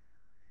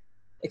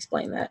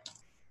explain that.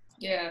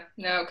 Yeah,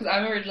 no, because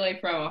I'm originally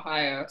from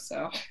Ohio,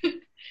 so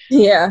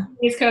Yeah.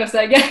 East Coast,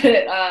 I get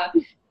it.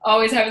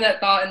 Always having that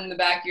thought in the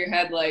back of your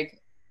head,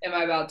 like, am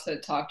I about to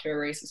talk to a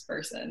racist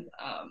person?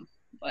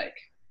 Like,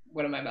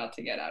 what am I about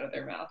to get out of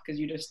their mouth? Because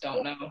you just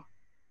don't know.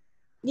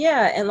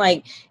 Yeah. And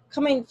like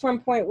coming from a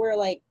point where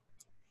like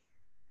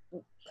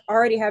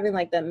already having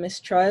like that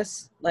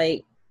mistrust,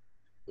 like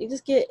you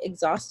just get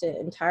exhausted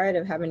and tired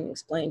of having to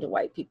explain to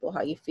white people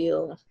how you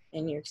feel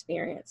and your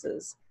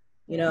experiences.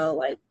 Like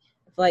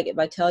I feel like if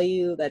I tell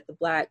you that the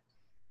Black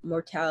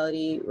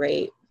mortality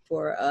rate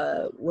for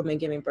women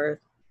giving birth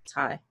is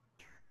high,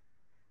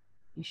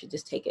 you should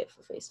just take it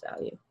for face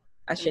value.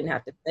 I shouldn't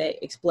have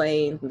to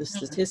explain the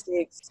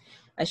statistics.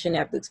 I shouldn't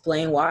have to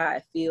explain why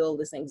I feel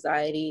this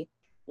anxiety.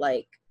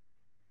 Like,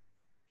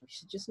 you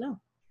should just know.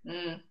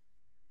 Mm.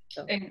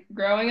 So And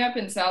growing up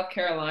in South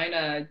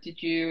Carolina,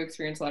 did you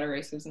experience a lot of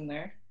racism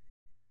there?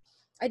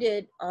 I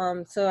did.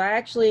 So I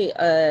actually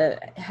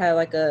had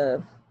like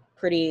a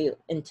pretty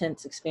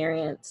intense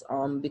experience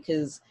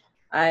because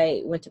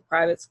I went to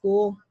private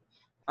school.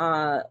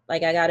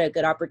 Like I got a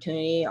good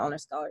opportunity on a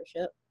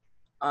scholarship.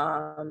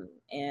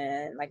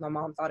 And like my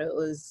mom thought it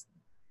was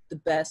the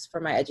best for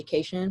my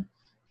education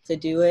to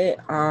do it.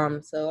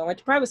 So I went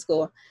to private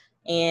school,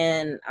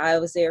 and I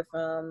was there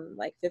from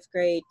like fifth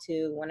grade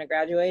to when I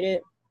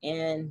graduated.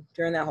 And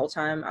during that whole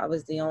time, I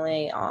was the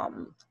only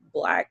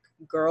Black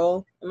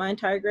girl in my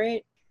entire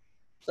grade.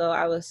 So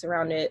I was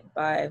surrounded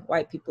by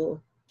white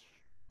people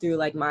through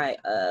like my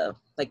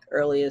like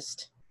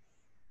earliest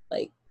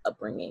like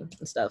upbringing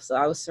and stuff. So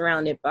I was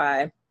surrounded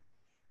by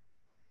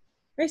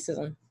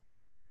racism.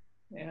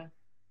 Yeah.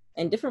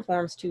 In different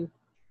forms too.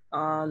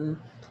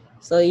 Um,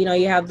 so you know,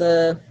 you have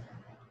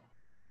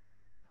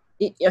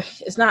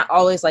it's not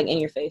always like in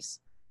your face,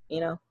 you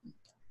know.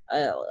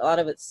 A lot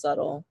of it's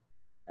subtle,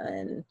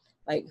 and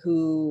like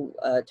who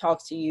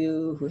talks to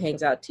you, who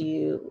hangs out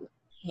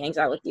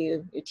with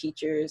you, your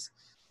teachers.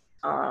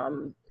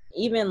 Um,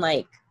 Even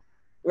like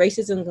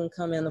racism can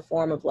come in the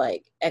form of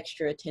like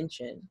extra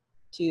attention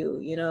too,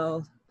 you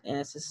know. And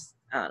it's just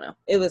I don't know.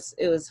 It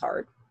was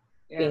hard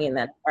being Yeah. in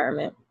that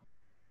environment.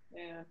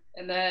 Yeah.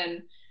 And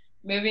then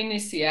moving to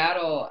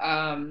Seattle,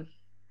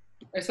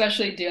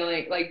 especially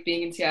dealing like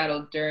being in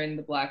Seattle during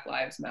the Black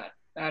Lives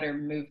Matter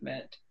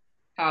movement.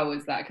 How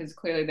was that? Because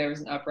clearly there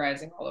was an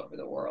uprising all over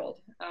the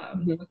world.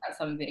 Mhm. Was that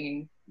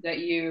something that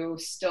you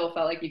still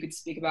felt like you could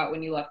speak about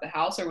when you left the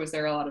house, or was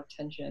there a lot of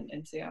tension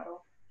in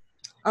Seattle?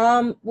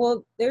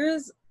 Well, there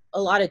is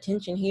a lot of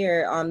tension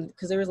here,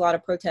 because there was a lot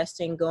of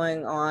protesting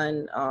going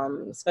on,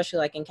 especially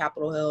like in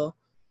Capitol Hill.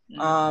 Mm.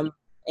 Um,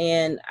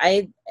 and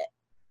I,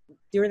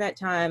 during that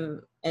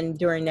time and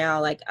during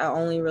now, like I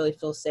only really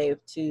feel safe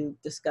to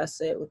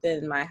discuss it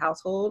within my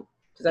household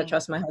because I Mm.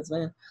 trust my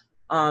husband.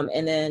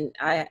 And then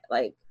I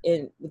like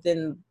in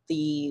within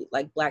the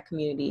like Black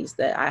communities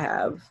that I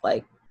have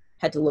like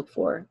had to look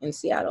for in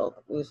Seattle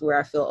was where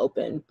I feel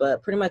open.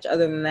 But pretty much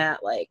other than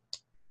that, like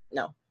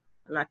no,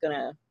 I'm not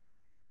gonna.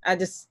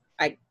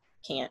 I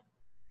can't,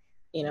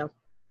 you know.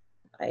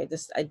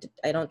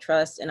 I don't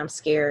trust, and I'm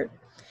scared.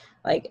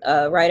 Like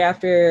right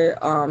after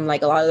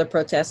like a lot of the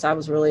protests, I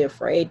was really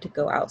afraid to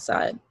go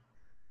outside,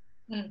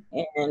 Mm.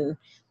 and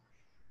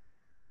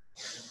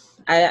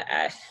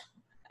I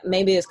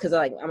maybe it's because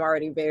like I'm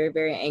already very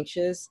very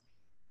anxious,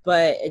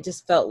 but it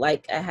just felt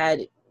like I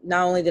had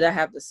not only did I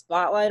have the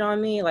spotlight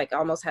on me, like I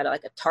almost had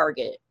like a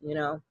target, you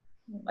know.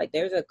 Mm. Like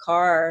there's a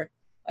car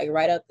like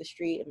right up the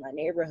street in my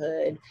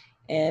neighborhood,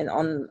 and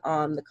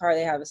on the car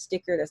they have a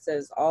sticker that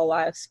says "All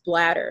lives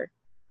splatter."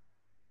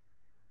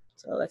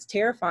 So that's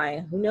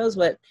terrifying. Who knows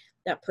what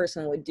that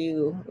person would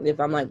do if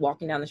I'm like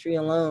walking down the street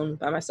alone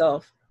by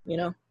myself, you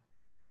know?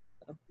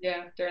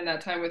 Yeah, during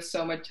that time with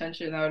so much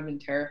tension, that would have been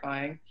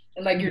terrifying.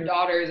 And like your Mhm.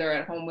 daughters are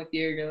at home with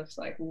you, you're just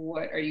like,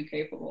 what are you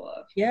capable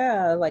of?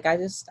 Yeah, like I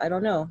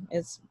don't know.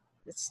 It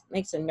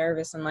makes it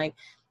nervous, and like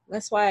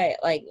that's why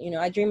like, you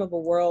know, I dream of a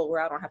world where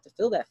I don't have to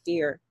feel that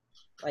fear.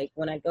 Like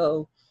when I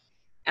go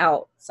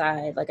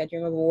outside, like I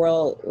dream of a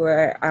world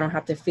where I don't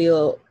have to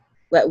feel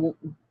that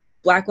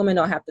Black women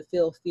don't have to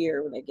feel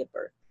fear when they give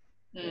birth,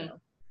 you Mm.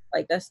 know.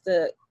 Like that's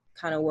the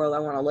kind of world I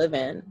want to live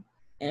in.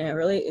 And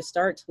it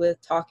starts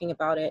with talking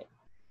about it.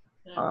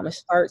 Mm. It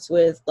starts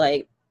with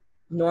like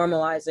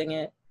normalizing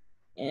it,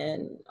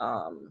 and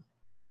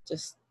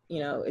just, you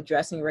know,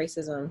 addressing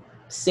racism,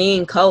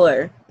 seeing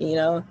color, you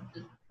know,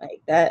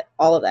 like that,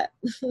 all of that.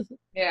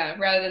 Yeah,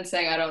 rather than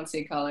saying I don't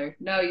see color.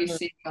 No, you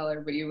see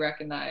color, but you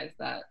recognize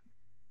that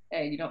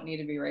hey, you don't need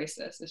to be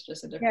racist. It's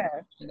just a different Yeah,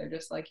 culture. They're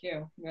just like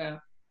you. Yeah.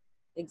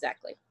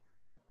 exactly.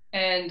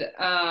 And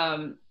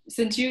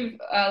since you've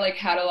like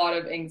had a lot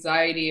of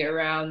anxiety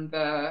around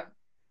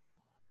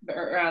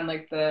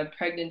like the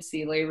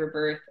pregnancy, labor,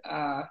 birth,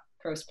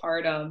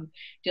 postpartum,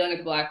 dealing with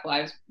the Black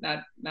Lives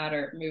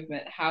Matter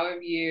movement, how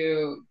have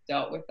you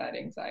dealt with that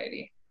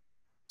anxiety?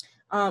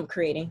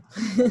 Creating.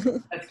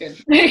 That's good.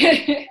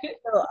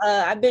 So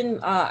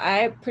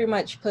I pretty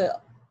much put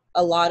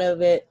a lot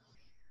of it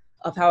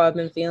of how I've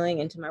been feeling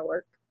into my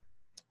work.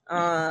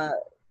 Uh,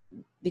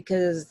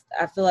 because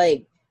I feel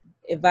like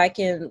if I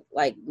can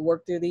like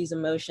work through these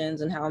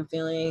emotions and how I'm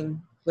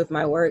feeling with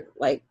my work,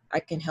 like I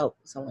can help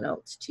someone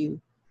else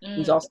too,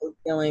 who's Mm. also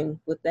dealing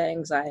with that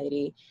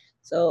anxiety.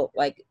 So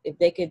like if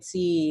they could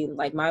see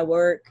like my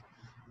work,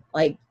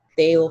 like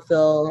they will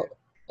feel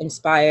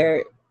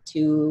inspired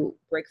to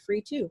break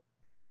free too,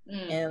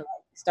 Mm. and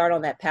like, start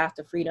on that path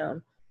to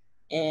freedom,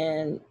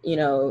 and you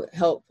know,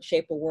 help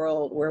shape a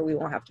world where we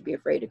won't have to be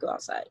afraid to go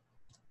outside.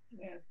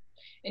 Yeah.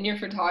 And your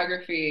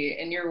photography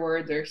and your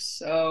words are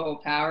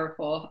so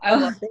powerful. I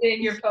love Oh,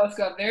 seeing your posts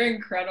go up. They're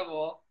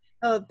incredible.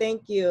 oh,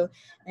 thank you.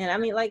 And I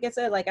mean, like I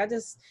said, like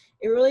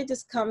it really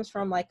just comes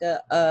from like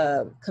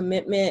a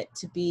commitment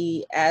to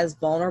be as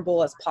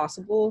vulnerable as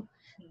possible.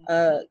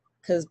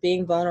 Because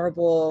being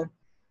vulnerable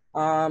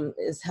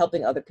is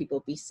helping other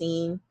people be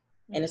seen.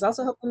 And Mm. it's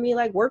also helping me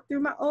like work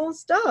through my own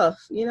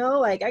stuff, you know,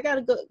 like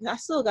I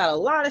still got a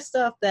lot of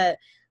stuff that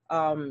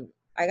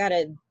I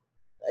gotta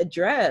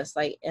address,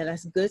 like, and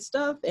that's good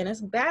stuff and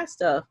it's bad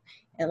stuff,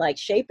 and like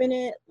shaping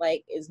it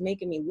like is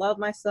making me love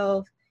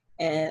myself,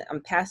 and I'm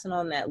passing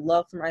on that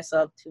love for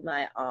myself to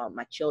my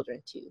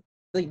children too.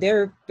 Like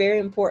they're a very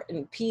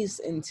important piece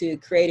into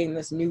creating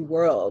this new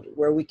world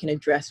where we can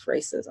address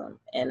racism,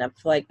 and I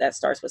feel like that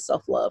starts with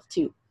self-love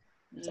too.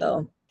 Mm.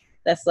 So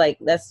that's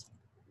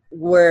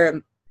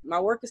where my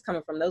work is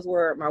coming from. Those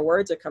where my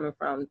words are coming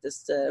from,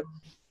 just to,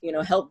 you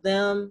know, help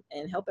them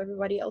and help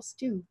everybody else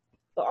too.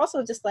 but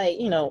also just like,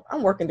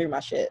 I'm working through my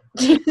shit.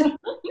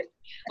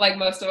 Like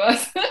most of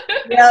us.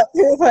 Yeah,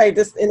 like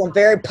just in a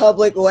very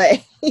public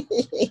way.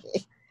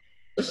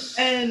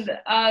 And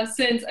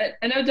since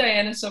I know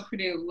Diana's still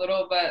pretty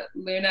little, but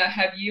Luna,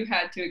 have you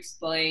had to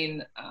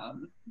explain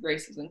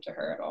racism to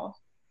her at all?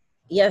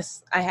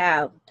 Yes, I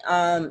have.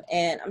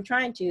 And I'm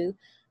trying to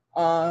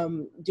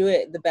do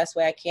it the best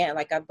way I can.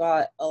 Like I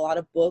bought a lot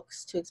of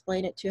books to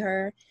explain it to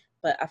her,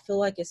 but I feel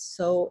like it's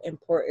so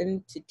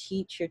important to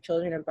teach your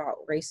children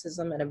about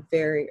racism at a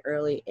very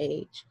early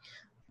age.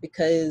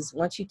 Because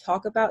once you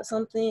talk about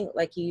something,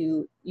 like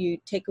you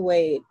take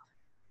away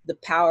the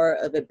power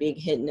of it being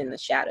hidden in the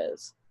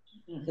shadows.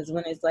 Because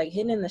when it's like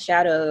hidden in the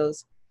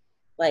shadows,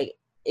 like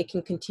it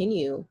can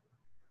continue,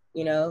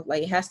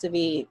 like it has to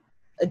be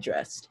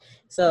addressed.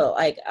 So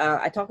like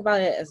I talk about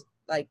it as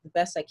like the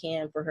best I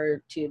can for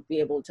her to be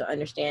able to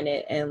understand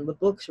it, and the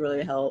books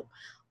really help.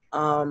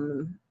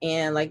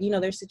 And like,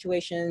 there's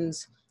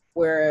situations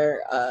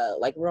where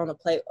like we're on the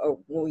play, or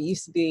when we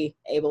used to be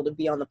able to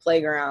be on the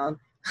playground.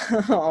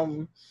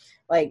 um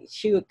like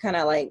she would kind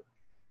of like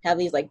have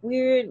these like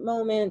weird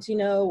moments,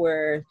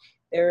 where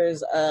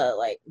there's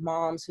like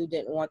moms who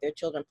didn't want their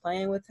children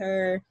playing with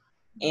her,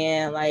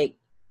 and like,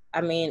 I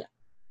mean,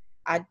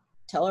 I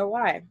tell her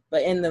why,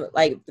 but in the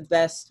like the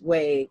best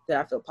way that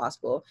I feel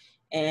possible.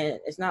 And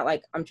it's not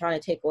like I'm trying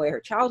to take away her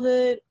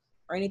childhood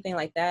or anything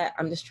like that.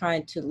 I'm just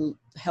trying to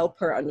help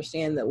her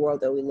understand the world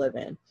that we live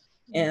in.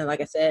 And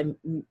like I said,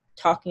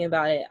 talking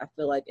about it, I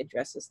feel like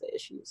addresses the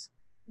issues.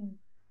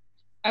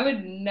 I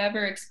would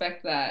never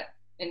expect that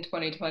in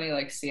 2020,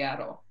 like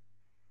Seattle.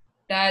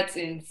 That's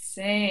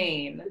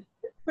insane.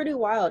 It's pretty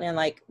wild. And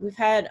like we've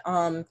had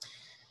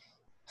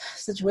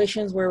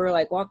situations where we're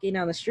like walking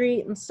down the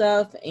street and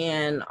stuff,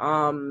 and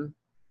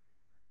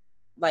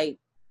like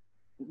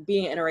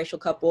being an interracial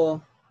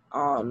couple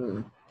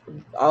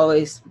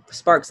always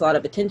sparks a lot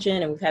of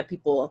attention, and we've had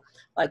people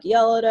like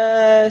yell at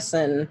us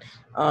and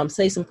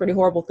say some pretty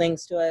horrible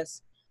things to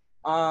us.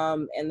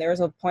 And there was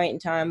a point in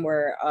time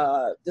where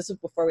this was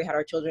before we had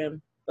our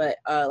children, but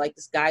like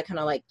this guy kind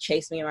of like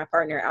chased me and my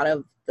partner out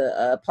of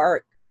the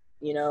park,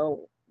 you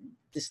know,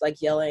 just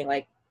like yelling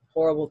like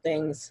horrible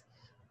things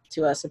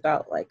to us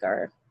about like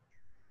our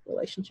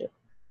relationship.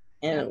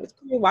 And Yeah. it was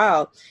pretty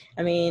wild.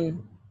 I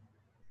mean,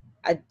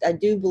 I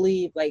do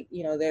believe like,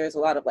 there's a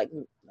lot of like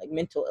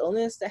mental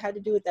illness that had to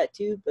do with that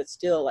too, but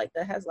still like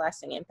that has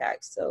lasting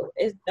impacts. So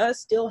it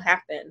does still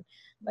happen.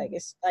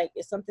 It's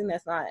something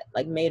that's not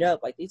like made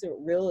up. Like these are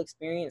real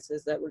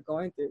experiences that we're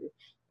going through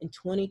in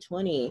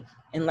 2020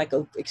 in like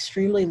a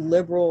extremely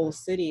liberal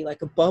city,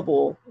 like a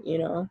bubble,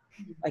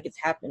 like it's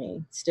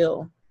happening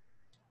still.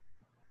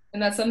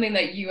 And that's something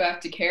that you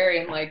have to carry,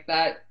 and like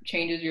that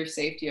changes your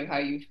safety of how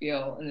you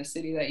feel in the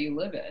city that you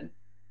live in.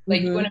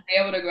 Like you Mm-hmm. wouldn't be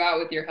able to go out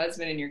with your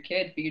husband and your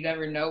kid, but you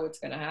never know what's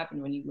going to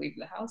happen when you leave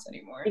the house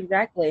anymore.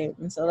 Exactly.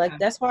 And so like Yeah.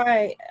 that's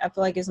why I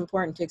feel like it's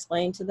important to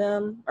explain to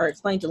them, or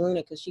explain to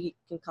Luna, because she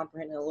can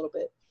comprehend a little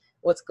bit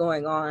what's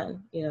going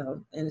on,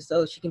 and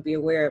so she can be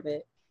aware of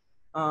it.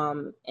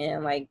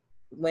 And like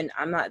when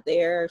I'm not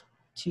there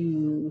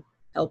to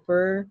help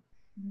her,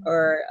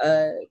 or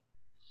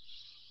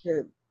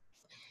to,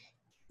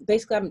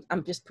 basically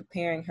I'm just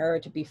preparing her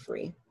to be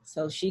free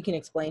so she can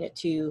explain it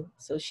too,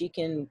 so she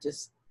can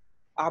just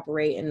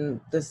operate in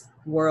this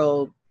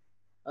world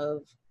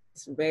of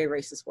this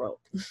very racist world.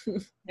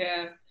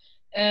 Yeah.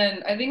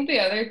 And I think the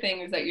other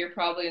thing is that you're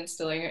probably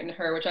instilling it in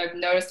her, which I've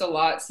noticed a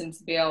lot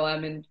since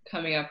BLM and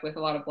coming up with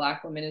a lot of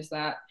Black women, is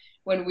that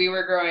when we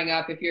were growing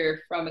up, if you're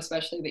from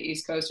especially the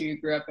East Coast or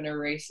you grew up in a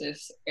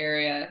racist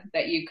area,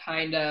 that you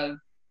kind of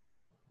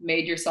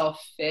made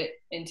yourself fit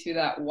into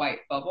that white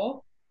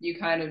bubble. You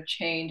kind of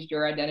changed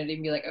your identity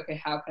and be like, okay,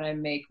 how can I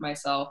make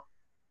myself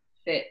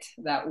fit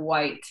that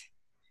white,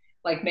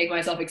 like make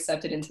myself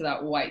accepted into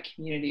that white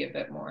community a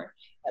bit more?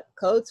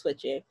 Code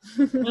switching.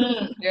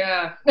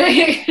 Yeah.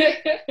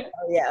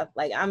 Oh yeah,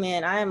 like I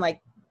mean, I am like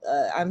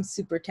I'm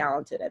super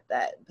talented at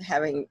that.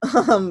 Having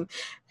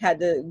had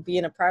to be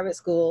in a private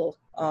school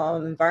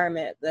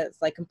environment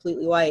that's like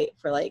completely white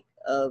for like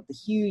the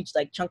huge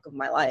like chunk of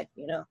my life,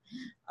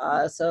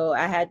 so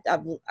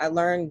I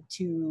learned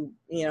to,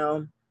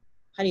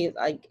 how do you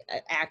like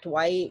act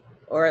white,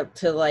 or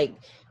to like,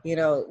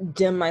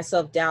 dim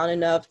myself down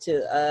enough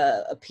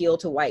to appeal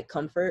to white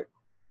comfort,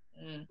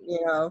 Mm, you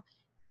know,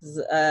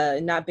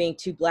 not being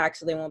too Black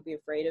so they won't be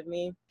afraid of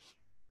me,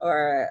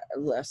 or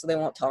so they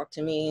won't talk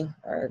to me,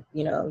 or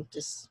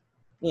just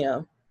you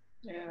know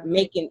yeah.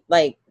 making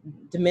like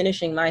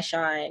diminishing my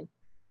shine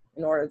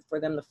in order for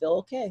them to feel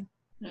okay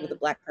with a Mm,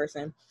 Black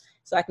person,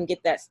 so I can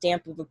get that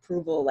stamp of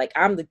approval, like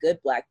I'm the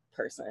good Black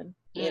person.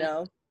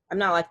 mm, I'm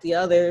not like the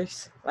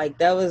others. Like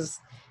that was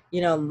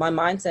my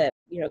mindset,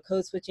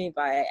 code switching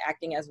by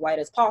acting as white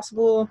as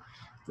possible,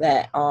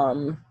 that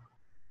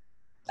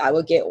I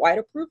would get white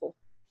approval,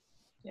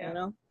 yeah.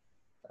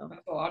 so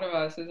That's a lot of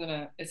us, isn't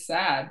it? It's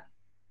sad.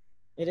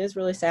 it is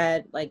really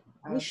sad. Like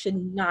we Uh, should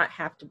not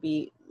have to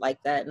be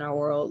like that in our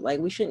world. Like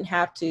we shouldn't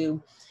have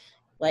to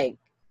like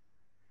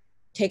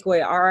take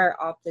away our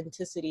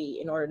authenticity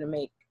in order to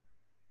make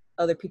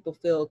other people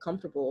feel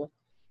comfortable,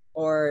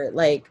 or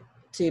like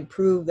to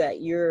prove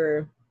that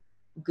you're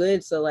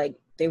good, so like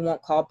they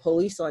won't call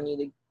police on you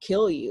to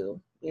kill you,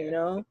 you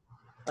know?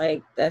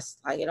 Like that's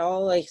like it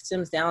all like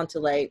stems down to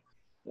like,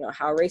 you know,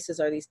 how racist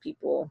are these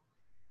people?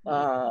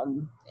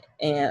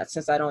 And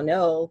since I don't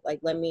know, like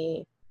let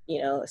me,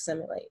 you know,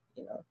 assimilate,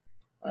 you know,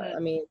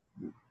 let me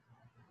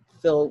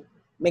feel,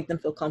 make them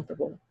feel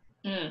comfortable.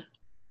 Mm.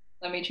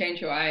 Let me change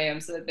who I am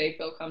so that they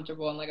feel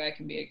comfortable and like I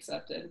can be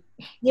accepted.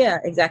 Yeah,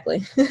 exactly.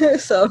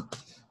 So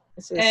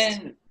it's just,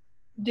 And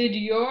did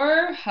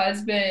your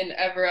husband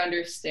ever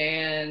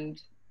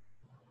understand,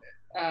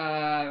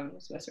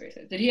 what's the best way to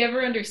say it? Did he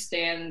ever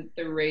understand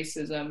the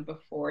racism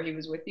before he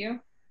was with you?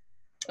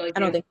 Or like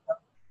I don't the, think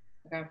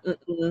okay.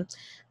 so.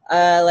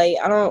 Like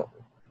I don't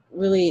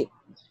really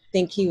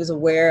think he was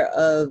aware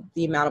of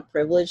the amount of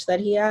privilege that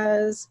he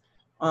has.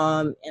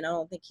 And I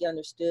don't think he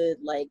understood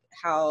like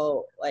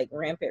how like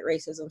rampant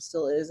racism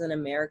still is in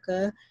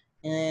America,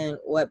 and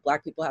what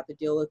Black people have to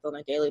deal with on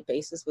a daily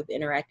basis with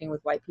interacting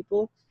with white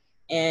people.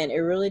 And it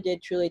really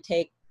did truly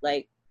take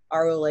like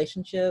our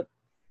relationship,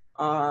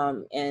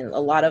 and a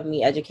lot of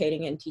me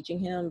educating and teaching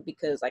him,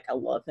 because like I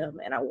love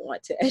him and I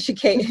want to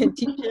educate and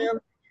teach him,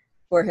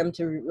 for him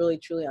to really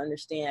truly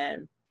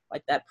understand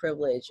like that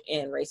privilege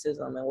and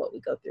racism and what we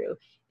go through.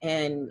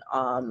 And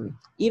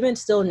even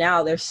still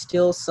now, there's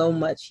still so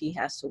much he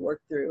has to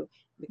work through,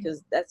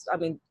 because that's, I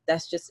mean,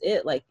 that's just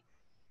it. Like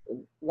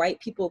white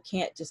people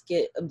can't just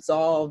get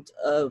absolved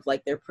of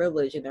like their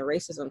privilege and their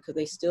racism, because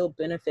they still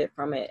benefit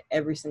from it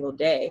every single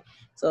day.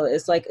 So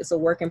it's like it's a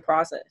work in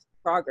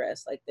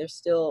progress. Like there's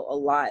still a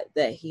lot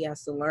that he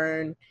has to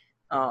learn,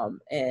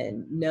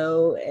 and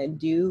know and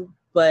do,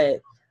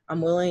 but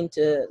I'm willing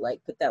to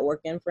like put that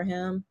work in for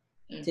him,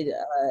 to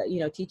you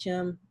know, teach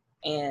him,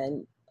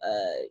 and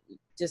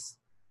just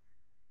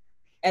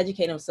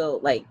educate him, so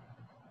like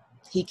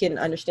he can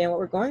understand what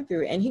we're going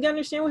through, and he can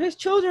understand what his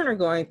children are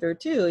going through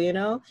too, you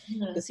know,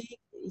 Mhm. because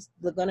he's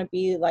going to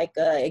be like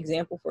an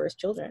example for his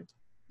children.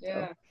 So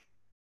Yeah.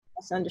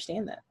 let's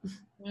understand that.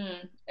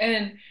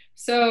 And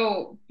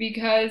so,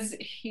 because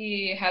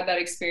he had that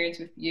experience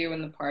with you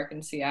in the park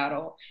in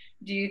Seattle,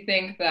 do you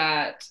think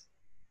that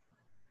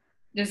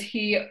does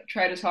he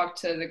try to talk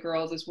to the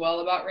girls as well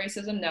about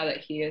racism now that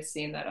he has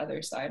seen that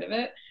other side of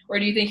it? Or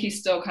do you think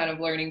he's still kind of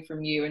learning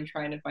from you and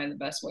trying to find the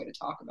best way to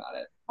talk about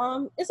it?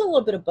 It's a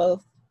little bit of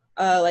both.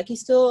 Like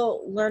he's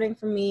still learning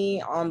from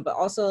me, but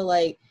also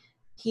like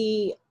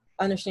he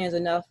understands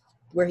enough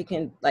where he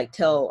can like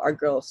tell our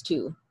girls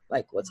too,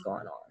 like what's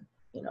going on,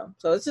 you know.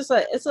 So it's just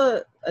like it's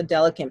a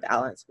delicate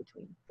balance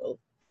between both.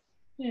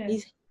 Yeah,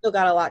 He's still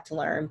got a lot to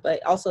learn,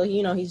 but also,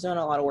 you know, he's doing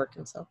a lot of work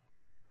himself.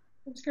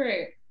 that's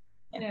great.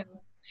 Yeah. Yeah.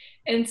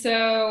 And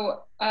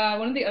so,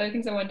 one of the other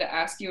things I wanted to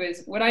ask you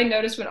is what I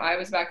noticed when I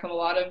was back home. A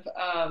lot of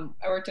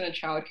I worked in a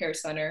child care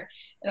center,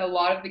 and a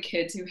lot of the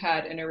kids who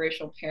had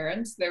interracial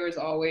parents, there was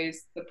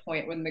always the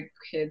point when the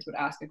kids would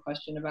ask a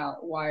question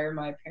about why are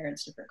my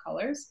parents different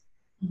colors?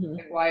 Mm-hmm.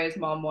 Like, why is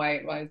mom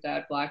white? Why is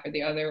dad black? Or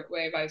the other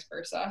way, vice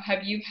versa.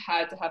 Have you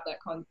had to have that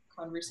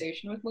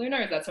conversation with Luna,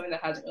 or is that something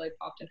that hasn't really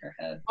popped in her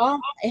head?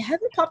 It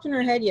hasn't popped in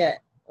her head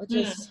yet, which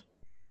Mm. is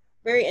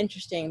very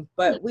interesting.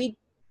 But we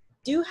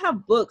do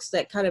have books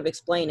that kind of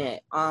explain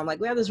it. Like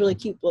we have this really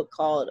cute book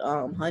called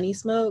Honey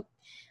Smoke,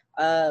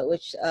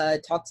 which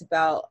talks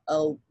about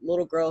a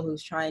little girl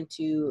who's trying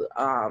to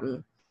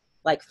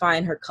like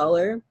find her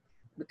color,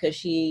 because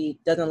she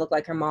doesn't look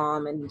like her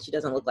mom and she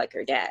doesn't look like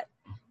her dad.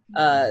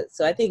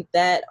 So I think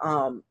that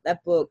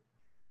that book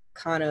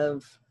kind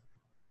of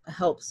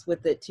helps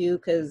with it too,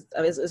 because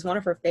it's one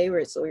of her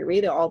favorites, so we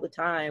read it all the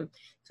time.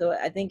 So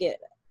I think it,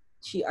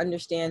 she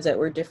understands that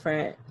we're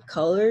different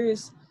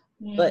colors,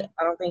 Mm. but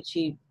I don't think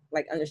she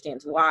like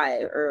understands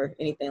why or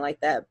anything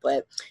like that.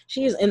 But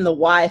she's in the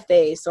why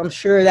phase, so I'm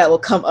sure that will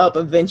come up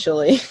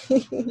eventually.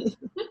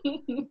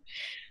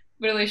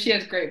 But at least she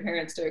has great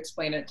parents to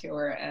explain it to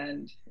her,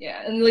 and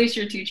yeah, and at least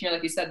you're teaching her,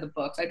 like you said, the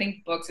books. I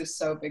think books is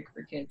so big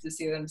for kids to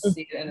see them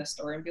see it in a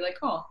story and be like,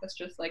 oh, that's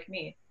just like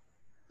me.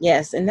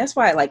 Yes, and that's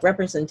why like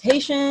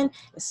representation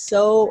is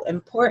so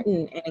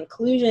important, and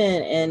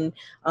inclusion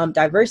and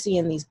diversity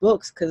in these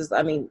books, because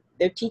I mean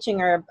they're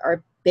teaching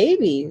our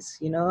babies,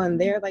 you know, and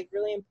they're like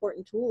really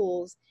important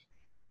tools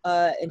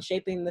in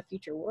shaping the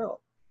future world.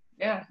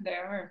 Yeah, they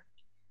are.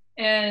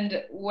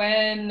 And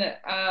when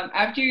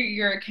after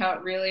your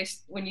account really,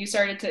 when you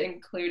started to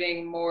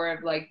including more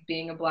of like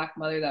being a black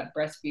mother that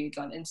breastfeeds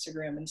on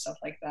Instagram and stuff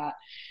like that,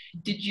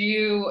 did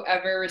you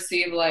ever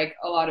receive like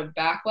a lot of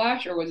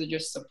backlash, or was it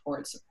just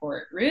support?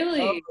 Oh,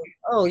 Really?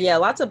 oh yeah,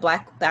 lots of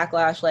black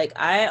backlash. Like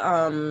I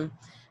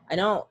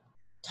don't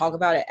talk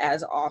about it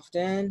as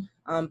often,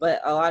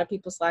 but a lot of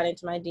people slide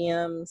into my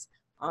DMs,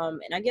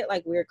 and I get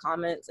like weird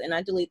comments, and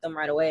I delete them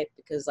right away,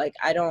 because like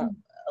I don't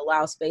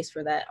allow space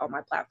for that on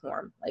my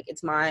platform. Like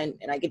it's mine,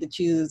 and I get to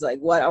choose like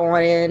what I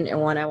want in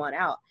and what I want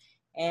out,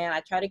 and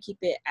I try to keep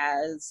it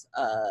as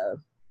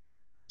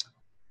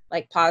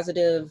like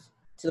positive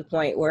to the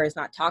point where it's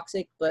not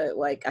toxic, but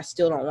like I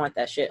still don't want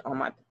that shit on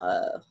my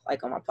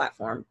like on my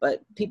platform.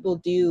 But people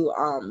do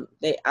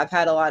I've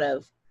had a lot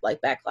of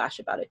like backlash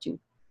about it too.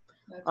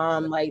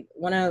 Like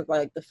one of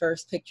like the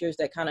first pictures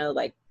that kind of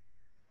like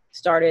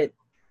started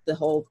the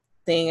whole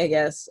thing, I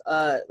guess,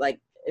 like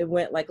it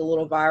went like a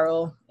little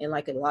viral in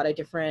like a lot of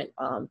different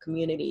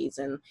communities,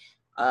 and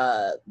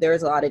there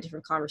was a lot of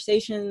different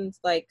conversations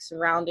like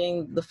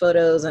surrounding the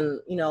photos, and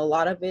you know, a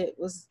lot of it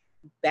was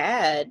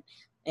bad,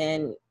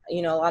 and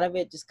you know, a lot of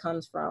it just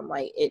comes from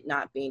like it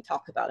not being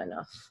talked about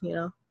enough, you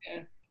know.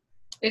 Yeah.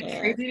 It's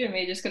And crazy to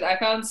me just because I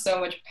found so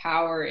much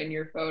power in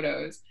your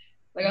photos.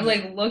 Like I was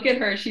mhm. like, look at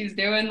her. She's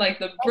doing like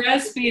the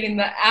breastfeeding,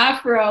 the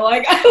afro.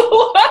 Like I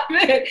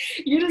love it.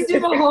 You just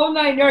do the whole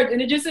 9 yards,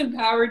 and it just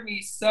empowered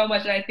me so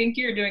much. And I think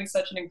you're doing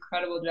such an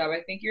incredible job.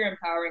 I think you're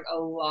empowering a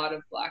lot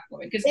of Black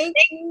women because Thank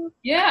you.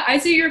 yeah, I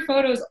see your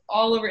photos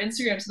all over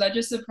Instagram. So that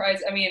just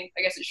surprised. I mean,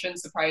 I guess it shouldn't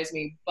surprise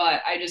me,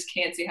 but I just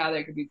can't see how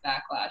there could be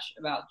backlash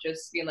about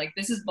just being like,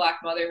 this is Black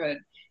motherhood.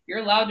 You're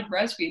allowed to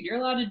breastfeed. You're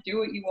allowed to do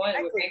what you want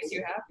and what makes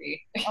you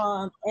happy.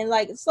 And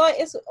like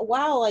it's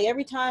wow, like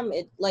every time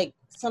it like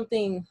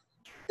something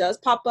does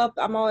pop up,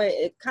 I'm always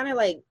it kind of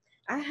like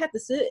I have to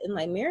sit and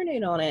like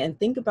marinate on it and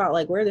think about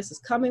like where this is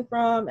coming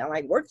from and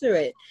like work through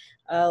it.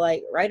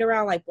 Like right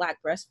around like Black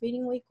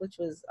Breastfeeding Week, which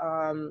was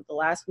the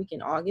last week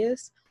in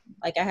August,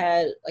 like I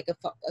had like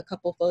a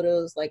couple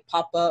photos like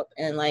pop up,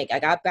 and like I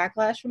got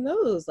backlash from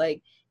those,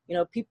 like, you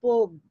know,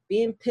 people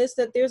being pissed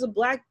that there's a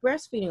Black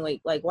breastfeeding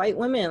week, like white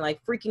women like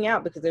freaking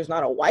out because there's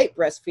not a white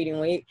breastfeeding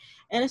week.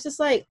 And it's just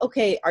like,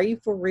 okay, are you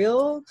for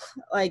real?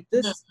 Like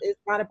this is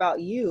not about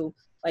you.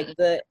 Like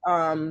the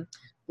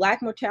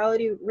Black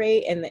mortality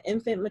rate and the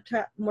infant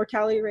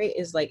mortality rate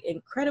is like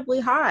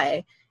incredibly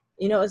high.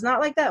 You know, it's not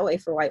like that way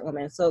for white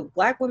women. So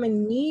Black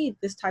women need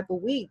this type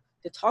of week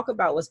to talk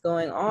about what's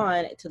going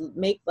on, to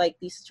make like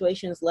these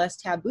situations less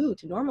taboo,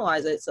 to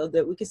normalize it so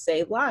that we can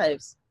save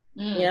lives.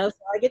 You know, so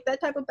I get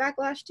that type of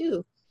backlash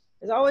too.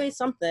 There's always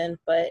something,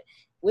 but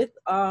with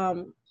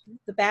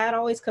the bad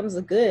always comes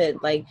the good.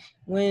 Like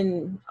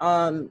when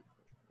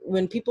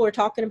people are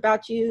talking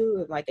about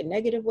you in like a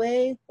negative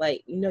way,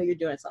 like, you know, you're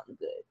doing something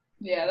good.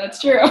 Yeah, that's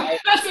true.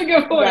 Like, That's a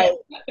good point.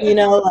 like, you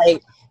know,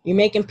 like you're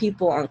making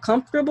people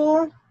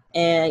uncomfortable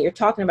and you're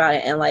talking about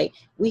it, and like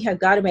we have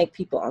got to make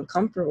people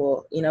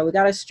uncomfortable. You know, we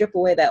got to strip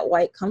away that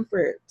white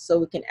comfort so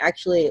we can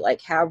actually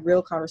like have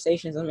real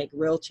conversations and make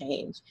real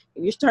change.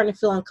 If you're starting to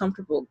feel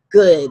uncomfortable,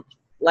 good.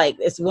 Like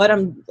it's what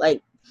I'm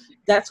like,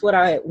 that's what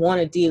I want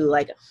to do.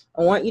 Like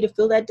I want you to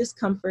feel that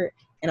discomfort,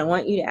 and I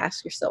want you to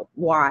ask yourself,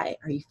 why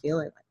are you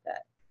feeling like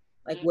that?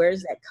 Like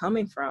where's that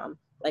coming from?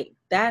 Like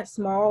that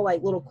small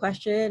like little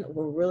question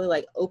will really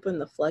like open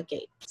the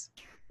floodgates,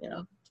 you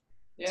know,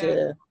 Yeah.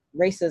 to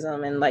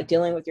racism and like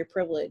dealing with your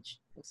privilege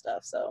and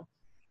stuff. So,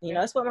 you know,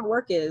 that's what my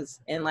work is.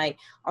 And like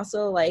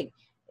also like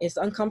it's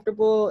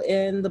uncomfortable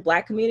in the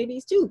Black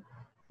communities too,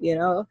 you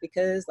know,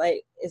 because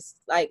like it's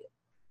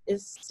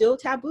still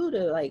taboo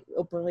to like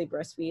openly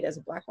breastfeed as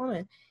a Black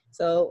woman.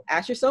 So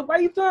ask yourself, why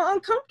are you feeling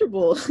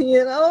uncomfortable?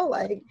 You know,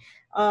 like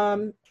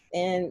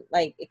and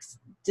like it's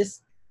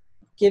just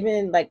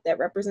giving like that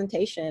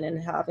representation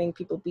and having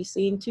people be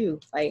seen too.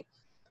 Like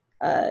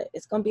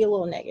it's gonna be a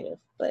little negative,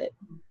 but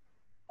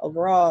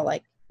overall,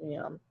 like, you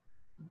know,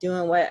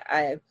 doing what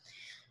I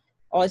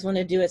always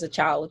wanted to do as a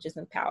child, which is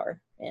empower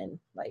and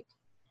like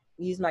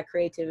use my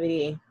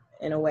creativity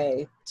in a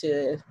way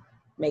to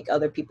make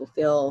other people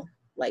feel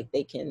like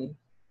they can,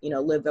 you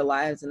know, live their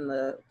lives in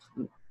the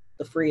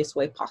freest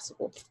way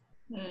possible.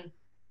 I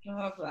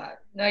love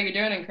that. No, you're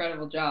doing an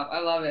incredible job. I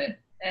love it.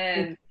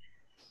 And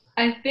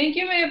I think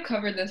you may have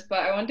covered this, but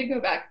I want to go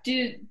back.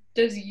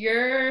 Does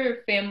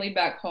your family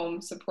back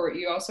home support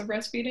you also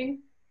breastfeeding?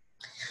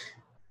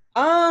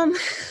 Um,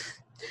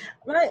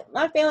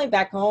 my family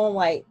back home,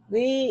 like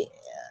they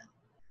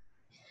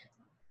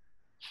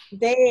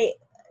they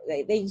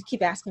just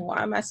keep asking,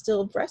 why am I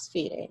still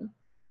breastfeeding?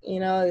 You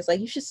know, it's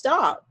like you should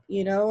stop,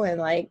 you know. And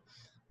like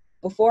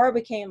before I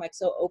became like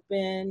so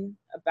open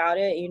about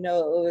it, you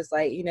know, it was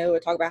like, you know, we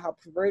talk about how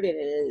perverted it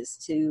is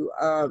to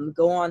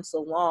go on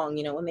so long,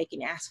 you know, when they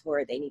can ask for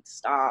it, they need to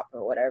stop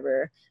or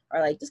whatever. Or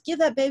like just give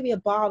that baby a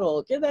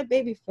bottle, give that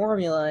baby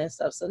formula and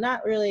stuff. So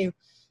not really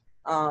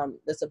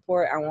the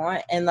support I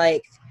want. And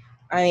like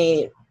I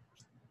mean,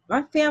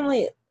 my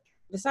family,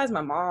 besides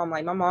my mom,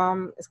 like my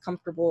mom is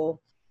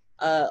comfortable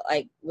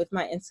like with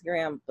my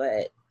Instagram,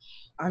 but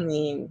I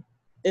mean,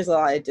 there's a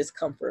lot of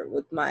discomfort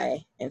with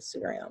my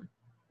Instagram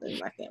and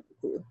my family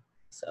too.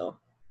 So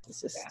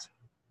it's just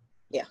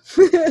yeah.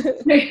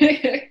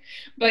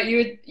 But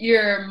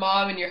your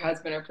mom and your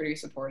husband are pretty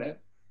supportive.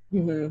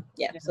 Mm-hmm.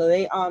 Yeah. So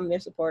they're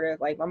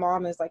supportive. Like my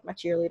mom is like my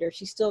cheerleader.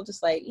 She's still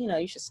just like, you know,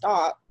 you should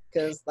stop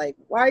because like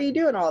why are you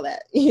doing all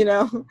that? You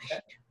know?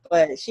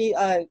 But she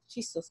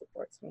still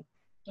supports me.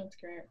 That's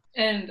great.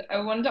 And I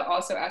wanted to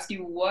also ask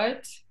you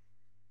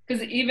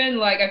because even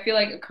like I feel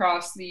like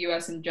across the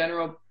US in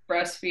general,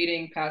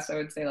 breastfeeding past I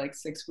would say like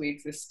 6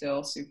 weeks is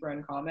still super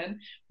uncommon.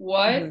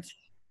 What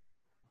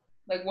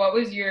Mm-hmm. Like, what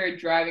was your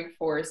driving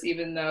force,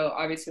 even though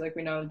obviously, like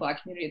we know in the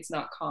Black community, it's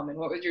not common?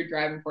 What was your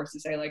driving force to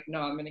say, like,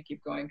 no, I'm gonna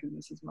keep going because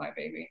this is my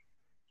baby?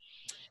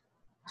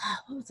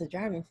 What was the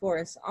driving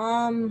force?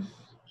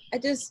 I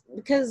just,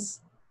 because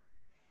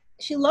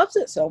she loves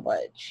it so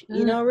much,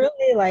 you Mm. know,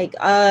 really, like,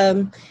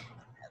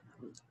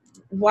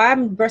 why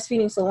I'm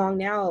breastfeeding so long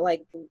now,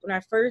 like when I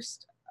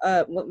first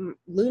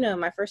Luna,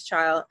 my first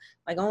child,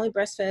 like I only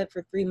breastfed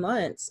for 3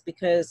 months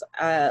because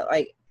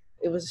like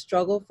it was a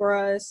struggle for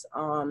us,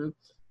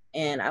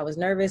 and I was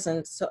nervous,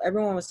 and so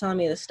everyone was telling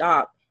me to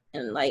stop,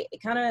 and like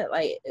it kind of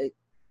like it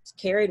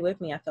carried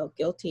with me. I felt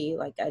guilty,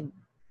 like I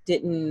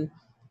didn't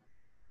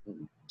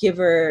give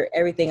her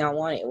everything I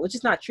wanted, which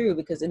is not true,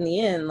 because in the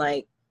end,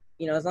 like,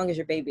 you know, as long as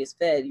your baby is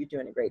fed, you're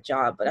doing a great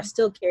job. But I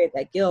still carried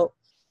that guilt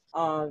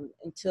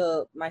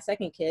until my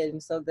second kid.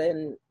 And so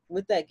then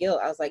with that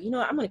guilt, I was like, you know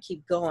what, I'm gonna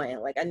keep going.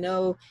 Like I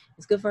know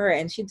it's good for her,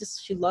 and she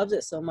loves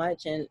it so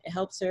much, and it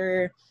helps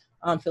her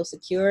feel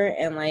secure,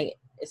 and like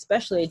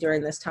especially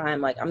during this time,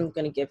 like I'm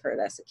gonna give her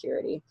that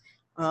security.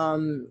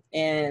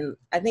 And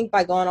I think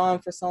by going on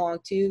for so long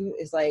too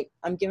is like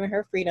I'm giving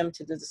her freedom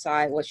to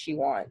decide what she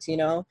wants, you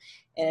know.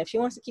 And if she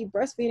wants to keep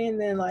breastfeeding,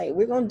 then like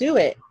we're gonna do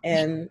it.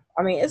 And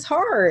I mean, it's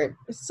hard.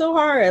 It's so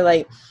hard.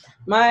 Like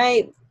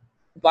my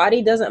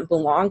body doesn't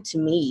belong to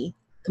me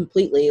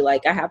completely.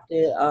 Like I have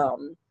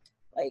to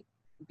like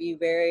be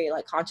very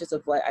like conscious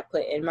of what I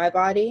put in my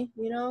body,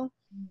 you know.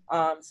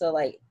 So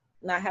like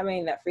not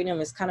having that freedom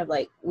is kind of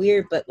like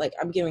weird, but like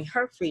I'm giving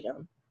her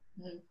freedom,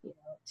 you know,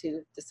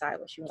 to decide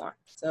what she wants.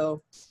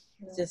 So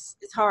it's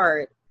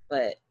hard,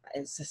 but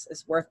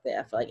it's worth it.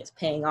 I feel like it's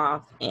paying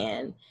off,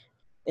 and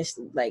it's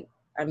like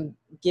I'm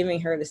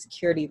giving her the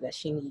security that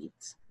she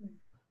needs.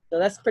 So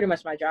that's pretty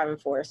much my driving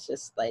force.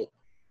 Just like,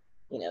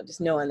 you know,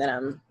 just knowing that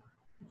I'm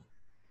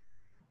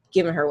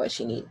giving her what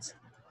she needs.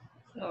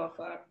 Oh,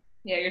 fuck.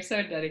 Yeah, you're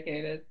so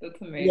dedicated.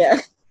 That's amazing. Yeah,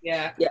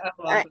 Yeah, yeah,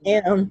 I love I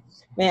am.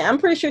 Man, I'm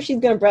pretty sure she's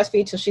gonna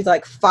breastfeed till she's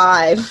like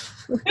 5.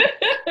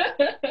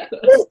 that.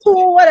 It's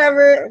cool,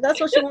 whatever. That's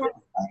what she wants.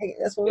 Like,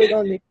 that's what we're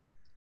gonna do.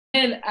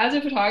 And as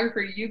a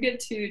photographer, you get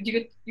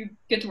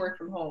to work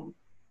from home.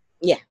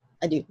 Yeah,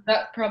 I do.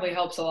 That probably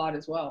helps a lot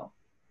as well.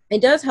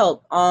 It does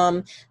help.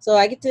 So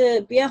I get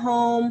to be at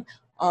home.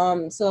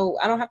 So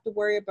I don't have to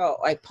worry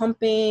about like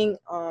pumping.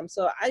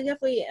 So I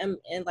definitely am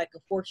in like a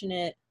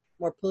fortunate,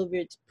 more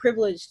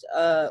privileged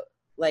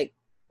like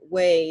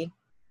way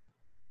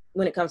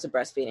when it comes to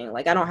breastfeeding.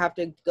 Like I don't have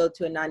to go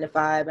to a 9 to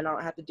 5, and I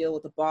don't have to deal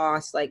with a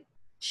boss like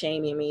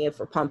shaming me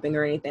for pumping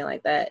or anything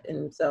like that.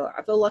 And so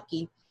I feel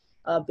lucky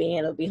being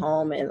able to be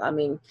home, and I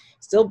mean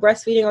still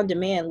breastfeeding on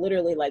demand,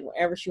 literally like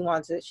whenever she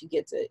wants it, she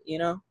gets it, you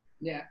know?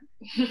 Yeah.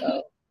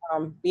 So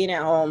being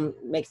at home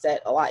makes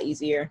that a lot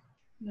easier.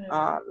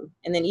 Yeah.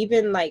 And then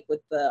even like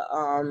with the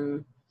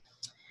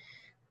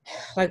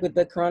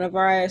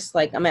coronavirus,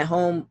 like I'm at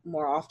home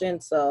more often,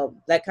 so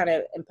that kind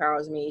of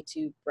empowers me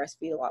to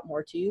breastfeed a lot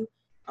more too.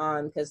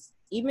 Because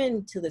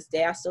even to this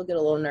day, I still get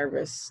a little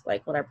nervous,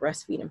 like when I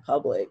breastfeed in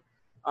public.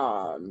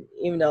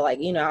 Even though, like,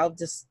 you know,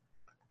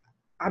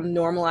 I'm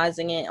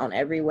normalizing it on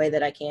every way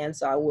that I can,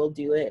 so I will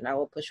do it and I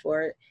will push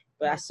for it,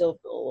 but I still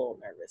feel a little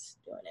nervous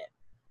doing it.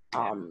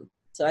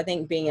 So I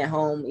think being at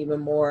home even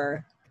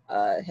more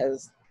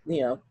has,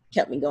 you know,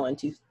 kept me going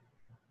too.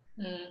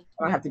 Mm, I don't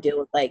yeah. have to deal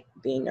with like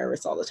being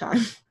nervous all the time.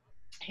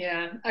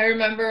 Yeah. I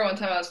remember one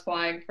time I was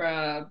flying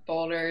from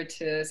Boulder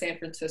to San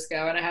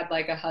Francisco, and I had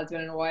like a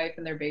husband and a wife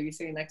and their baby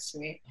sitting next to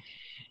me.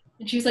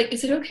 And she was like,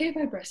 "Is it okay if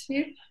I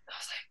breastfeed?" I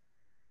was like,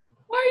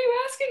 "Why are you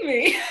asking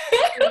me?"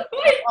 Like, do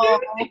what Oh,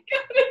 you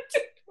gotta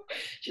do.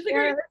 She's like,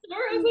 "Are you yeah,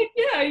 sure?" I was like,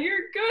 "Yeah, you're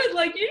good.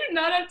 Like, you do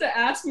not have to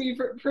ask me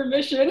for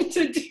permission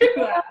to do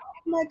that."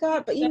 oh my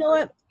God. But you That know was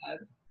what?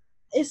 bad.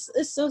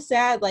 It's so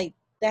sad. Like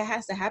that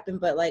has to happen.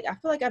 But like I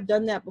feel like I've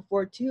done that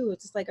before too.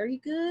 It's just like, are you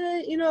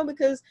good? You know,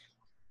 because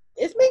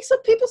it makes some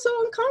people so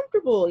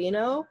uncomfortable. You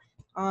know,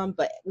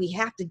 but we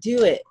have to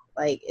do it.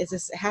 Like it's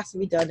just it has to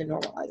be done to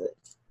normalize it.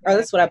 Or Yeah.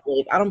 that's what I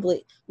believe. I don't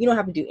believe you don't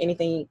have to do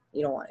anything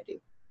you don't want to do,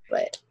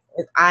 but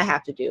I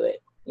have to do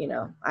it. You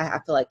know, I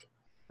feel like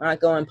when I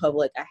go in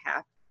public, I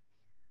have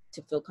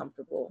to feel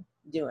comfortable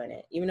doing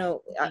it, even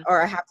though,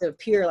 or I have to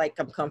appear like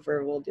I'm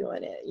comfortable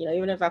doing it. You know,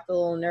 even if I feel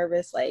a little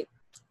nervous, like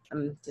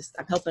I'm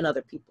helping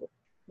other people.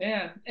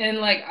 Yeah. And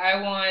like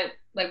I want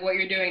like what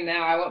you're doing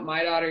now, I want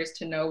my daughters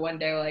to know one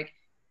day like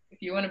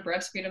if you want to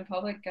breastfeed in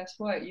public, guess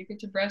what? You get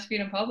to breastfeed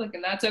in public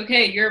and that's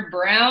okay. You're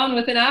brown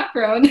with an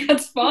afro and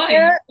that's fine.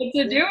 Yeah, You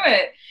get to do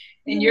it.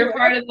 And you're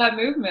part of that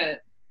movement.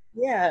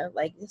 yeah,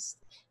 like just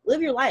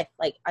live your life.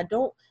 Like I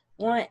don't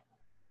want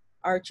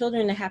our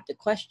children to have to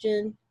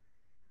question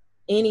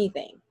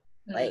anything,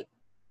 Mm. like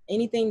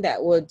anything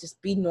that would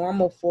just be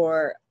normal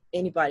for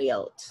anybody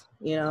else.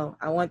 You know,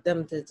 I want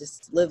them to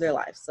just live their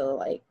life. So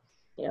like,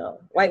 you know,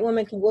 white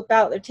women can whip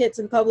out their tits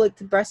in public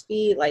to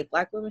breastfeed. Like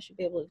black women should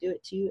be able to do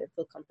it too and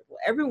feel comfortable.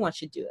 Everyone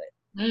should do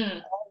it.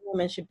 Mm. All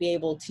women should be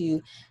able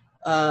to,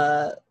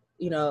 uh,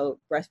 you know,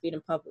 breastfeed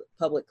in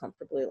public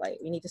comfortably. Like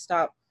we need to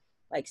stop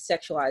like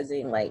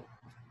sexualizing like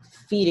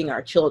feeding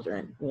our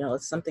children. You know,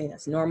 it's something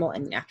that's normal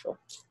and natural.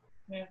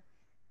 Yeah.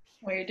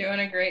 Well, you're doing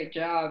a great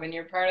job, and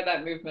you're part of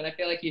that movement. I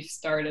feel like you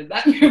started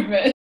that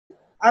movement.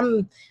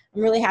 I'm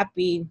really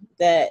happy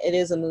that it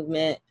is a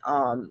movement,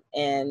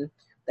 and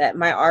that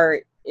my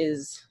art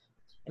is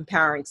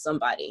empowering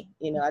somebody.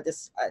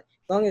 As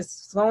long as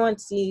someone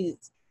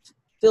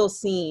feels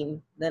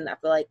seen, then I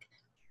feel like,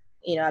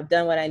 I've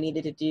done what I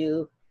needed to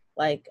do.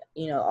 Like,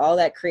 all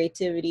that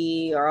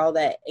creativity or all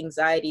that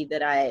anxiety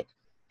that I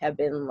have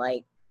been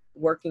like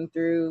working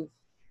through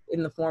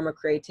in the form of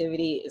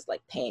creativity is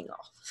like paying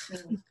off.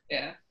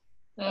 Yeah.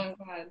 Oh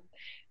God.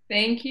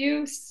 Thank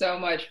you so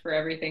much for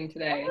everything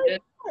today. Oh,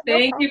 Just no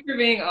thank problem. you for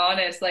being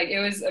honest. Like it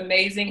was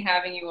amazing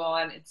having you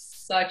on.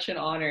 It's such an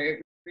honor.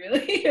 It really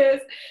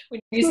is. When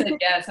you said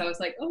yes, I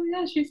was like, oh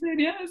yeah, she said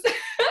yes. So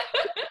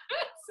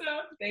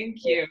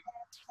thank you.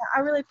 I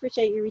really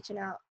appreciate you reaching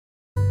out.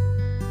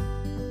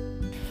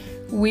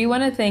 We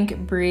want to thank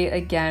Bree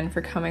again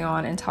for coming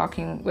on and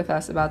talking with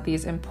us about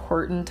these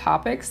important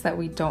topics that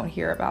we don't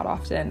hear about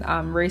often.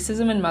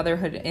 Racism and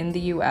motherhood in the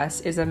US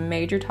is a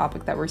major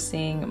topic that we're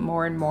seeing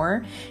more and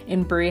more,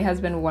 and Bree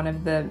has been one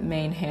of the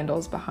main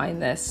handles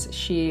behind this.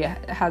 She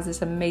has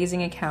this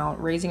amazing account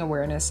raising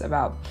awareness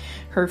about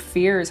her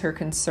fears, her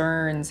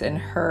concerns, and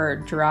her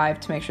drive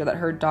to make sure that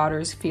her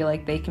daughters feel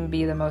like they can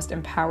be the most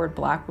empowered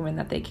Black women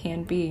that they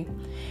can be.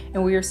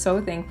 And we are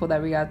so thankful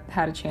that we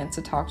had a chance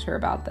to talk to her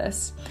about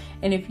this.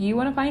 And if you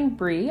want to find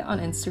Bree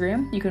on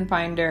Instagram, you can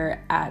find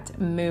her at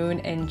Moon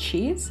and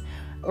Cheese,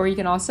 or you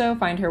can also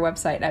find her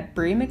website at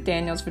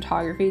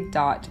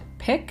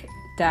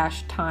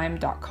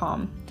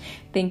briemcdanielsphotography.pic-time.com.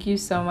 Thank you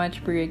so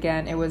much, Bree,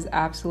 again. It was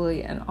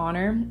absolutely an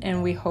honor,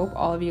 and we hope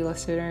all of you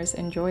listeners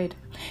enjoyed.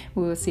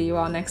 We will see you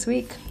all next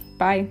week.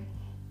 Bye.